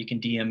yeah, you can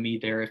DM me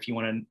there if you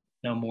want to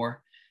know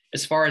more.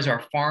 As far as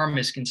our farm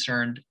is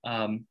concerned,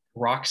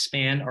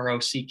 Rockspan,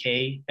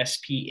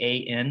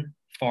 ROCKSPAN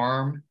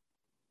farm.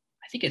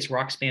 I think it's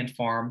Rockspan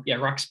Farm. Yeah,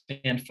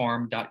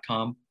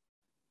 rockspanfarm.com.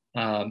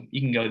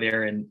 You can go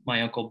there, and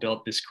my uncle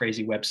built this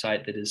crazy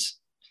website that is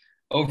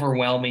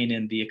overwhelming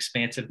in the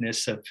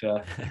expansiveness of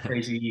the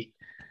crazy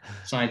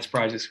science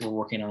projects we're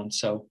working on.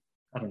 So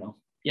I don't know.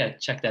 Yeah,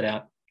 check that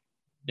out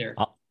there.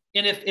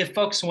 And if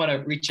folks want to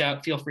reach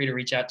out, feel free to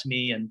reach out to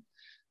me and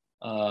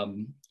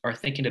are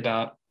thinking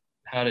about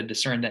how to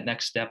discern that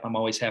next step. I'm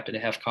always happy to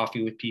have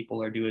coffee with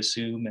people or do a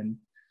Zoom. And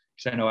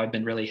because I know I've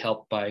been really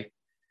helped by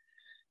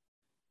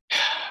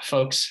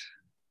folks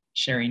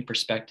sharing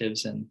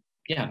perspectives, and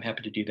yeah, I'm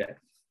happy to do that.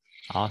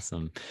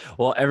 Awesome.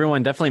 Well,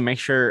 everyone definitely make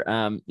sure,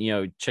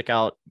 check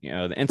out,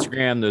 the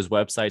Instagram, those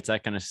websites,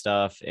 that kind of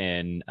stuff.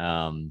 And,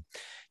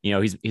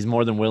 he's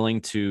more than willing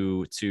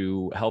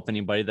to help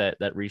anybody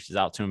that reaches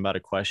out to him about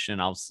a question.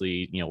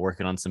 Obviously,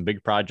 working on some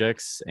big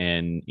projects,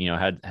 and,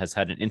 has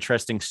had an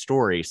interesting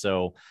story.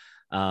 So,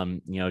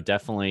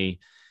 definitely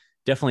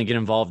get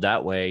involved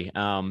that way.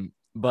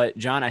 But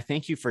John, I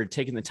thank you for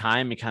taking the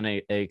time and kind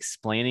of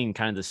explaining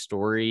kind of the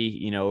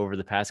story, over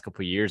the past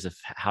couple of years of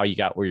how you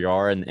got where you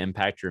are and the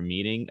impact you're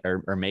meeting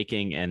or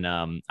making. And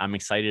I'm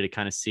excited to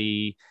kind of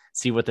see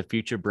what the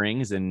future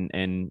brings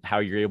and how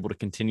you're able to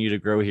continue to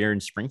grow here in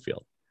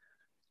Springfield.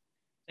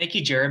 Thank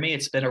you, Jeremy.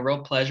 It's been a real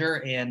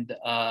pleasure. And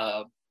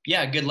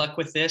good luck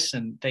with this.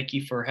 And thank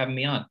you for having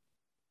me on.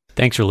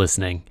 Thanks for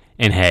listening.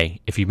 And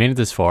hey, if you made it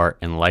this far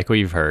and like what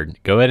you've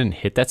heard, go ahead and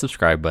hit that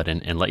subscribe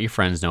button and let your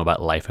friends know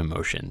about Life in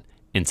Motion.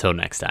 Until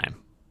next time.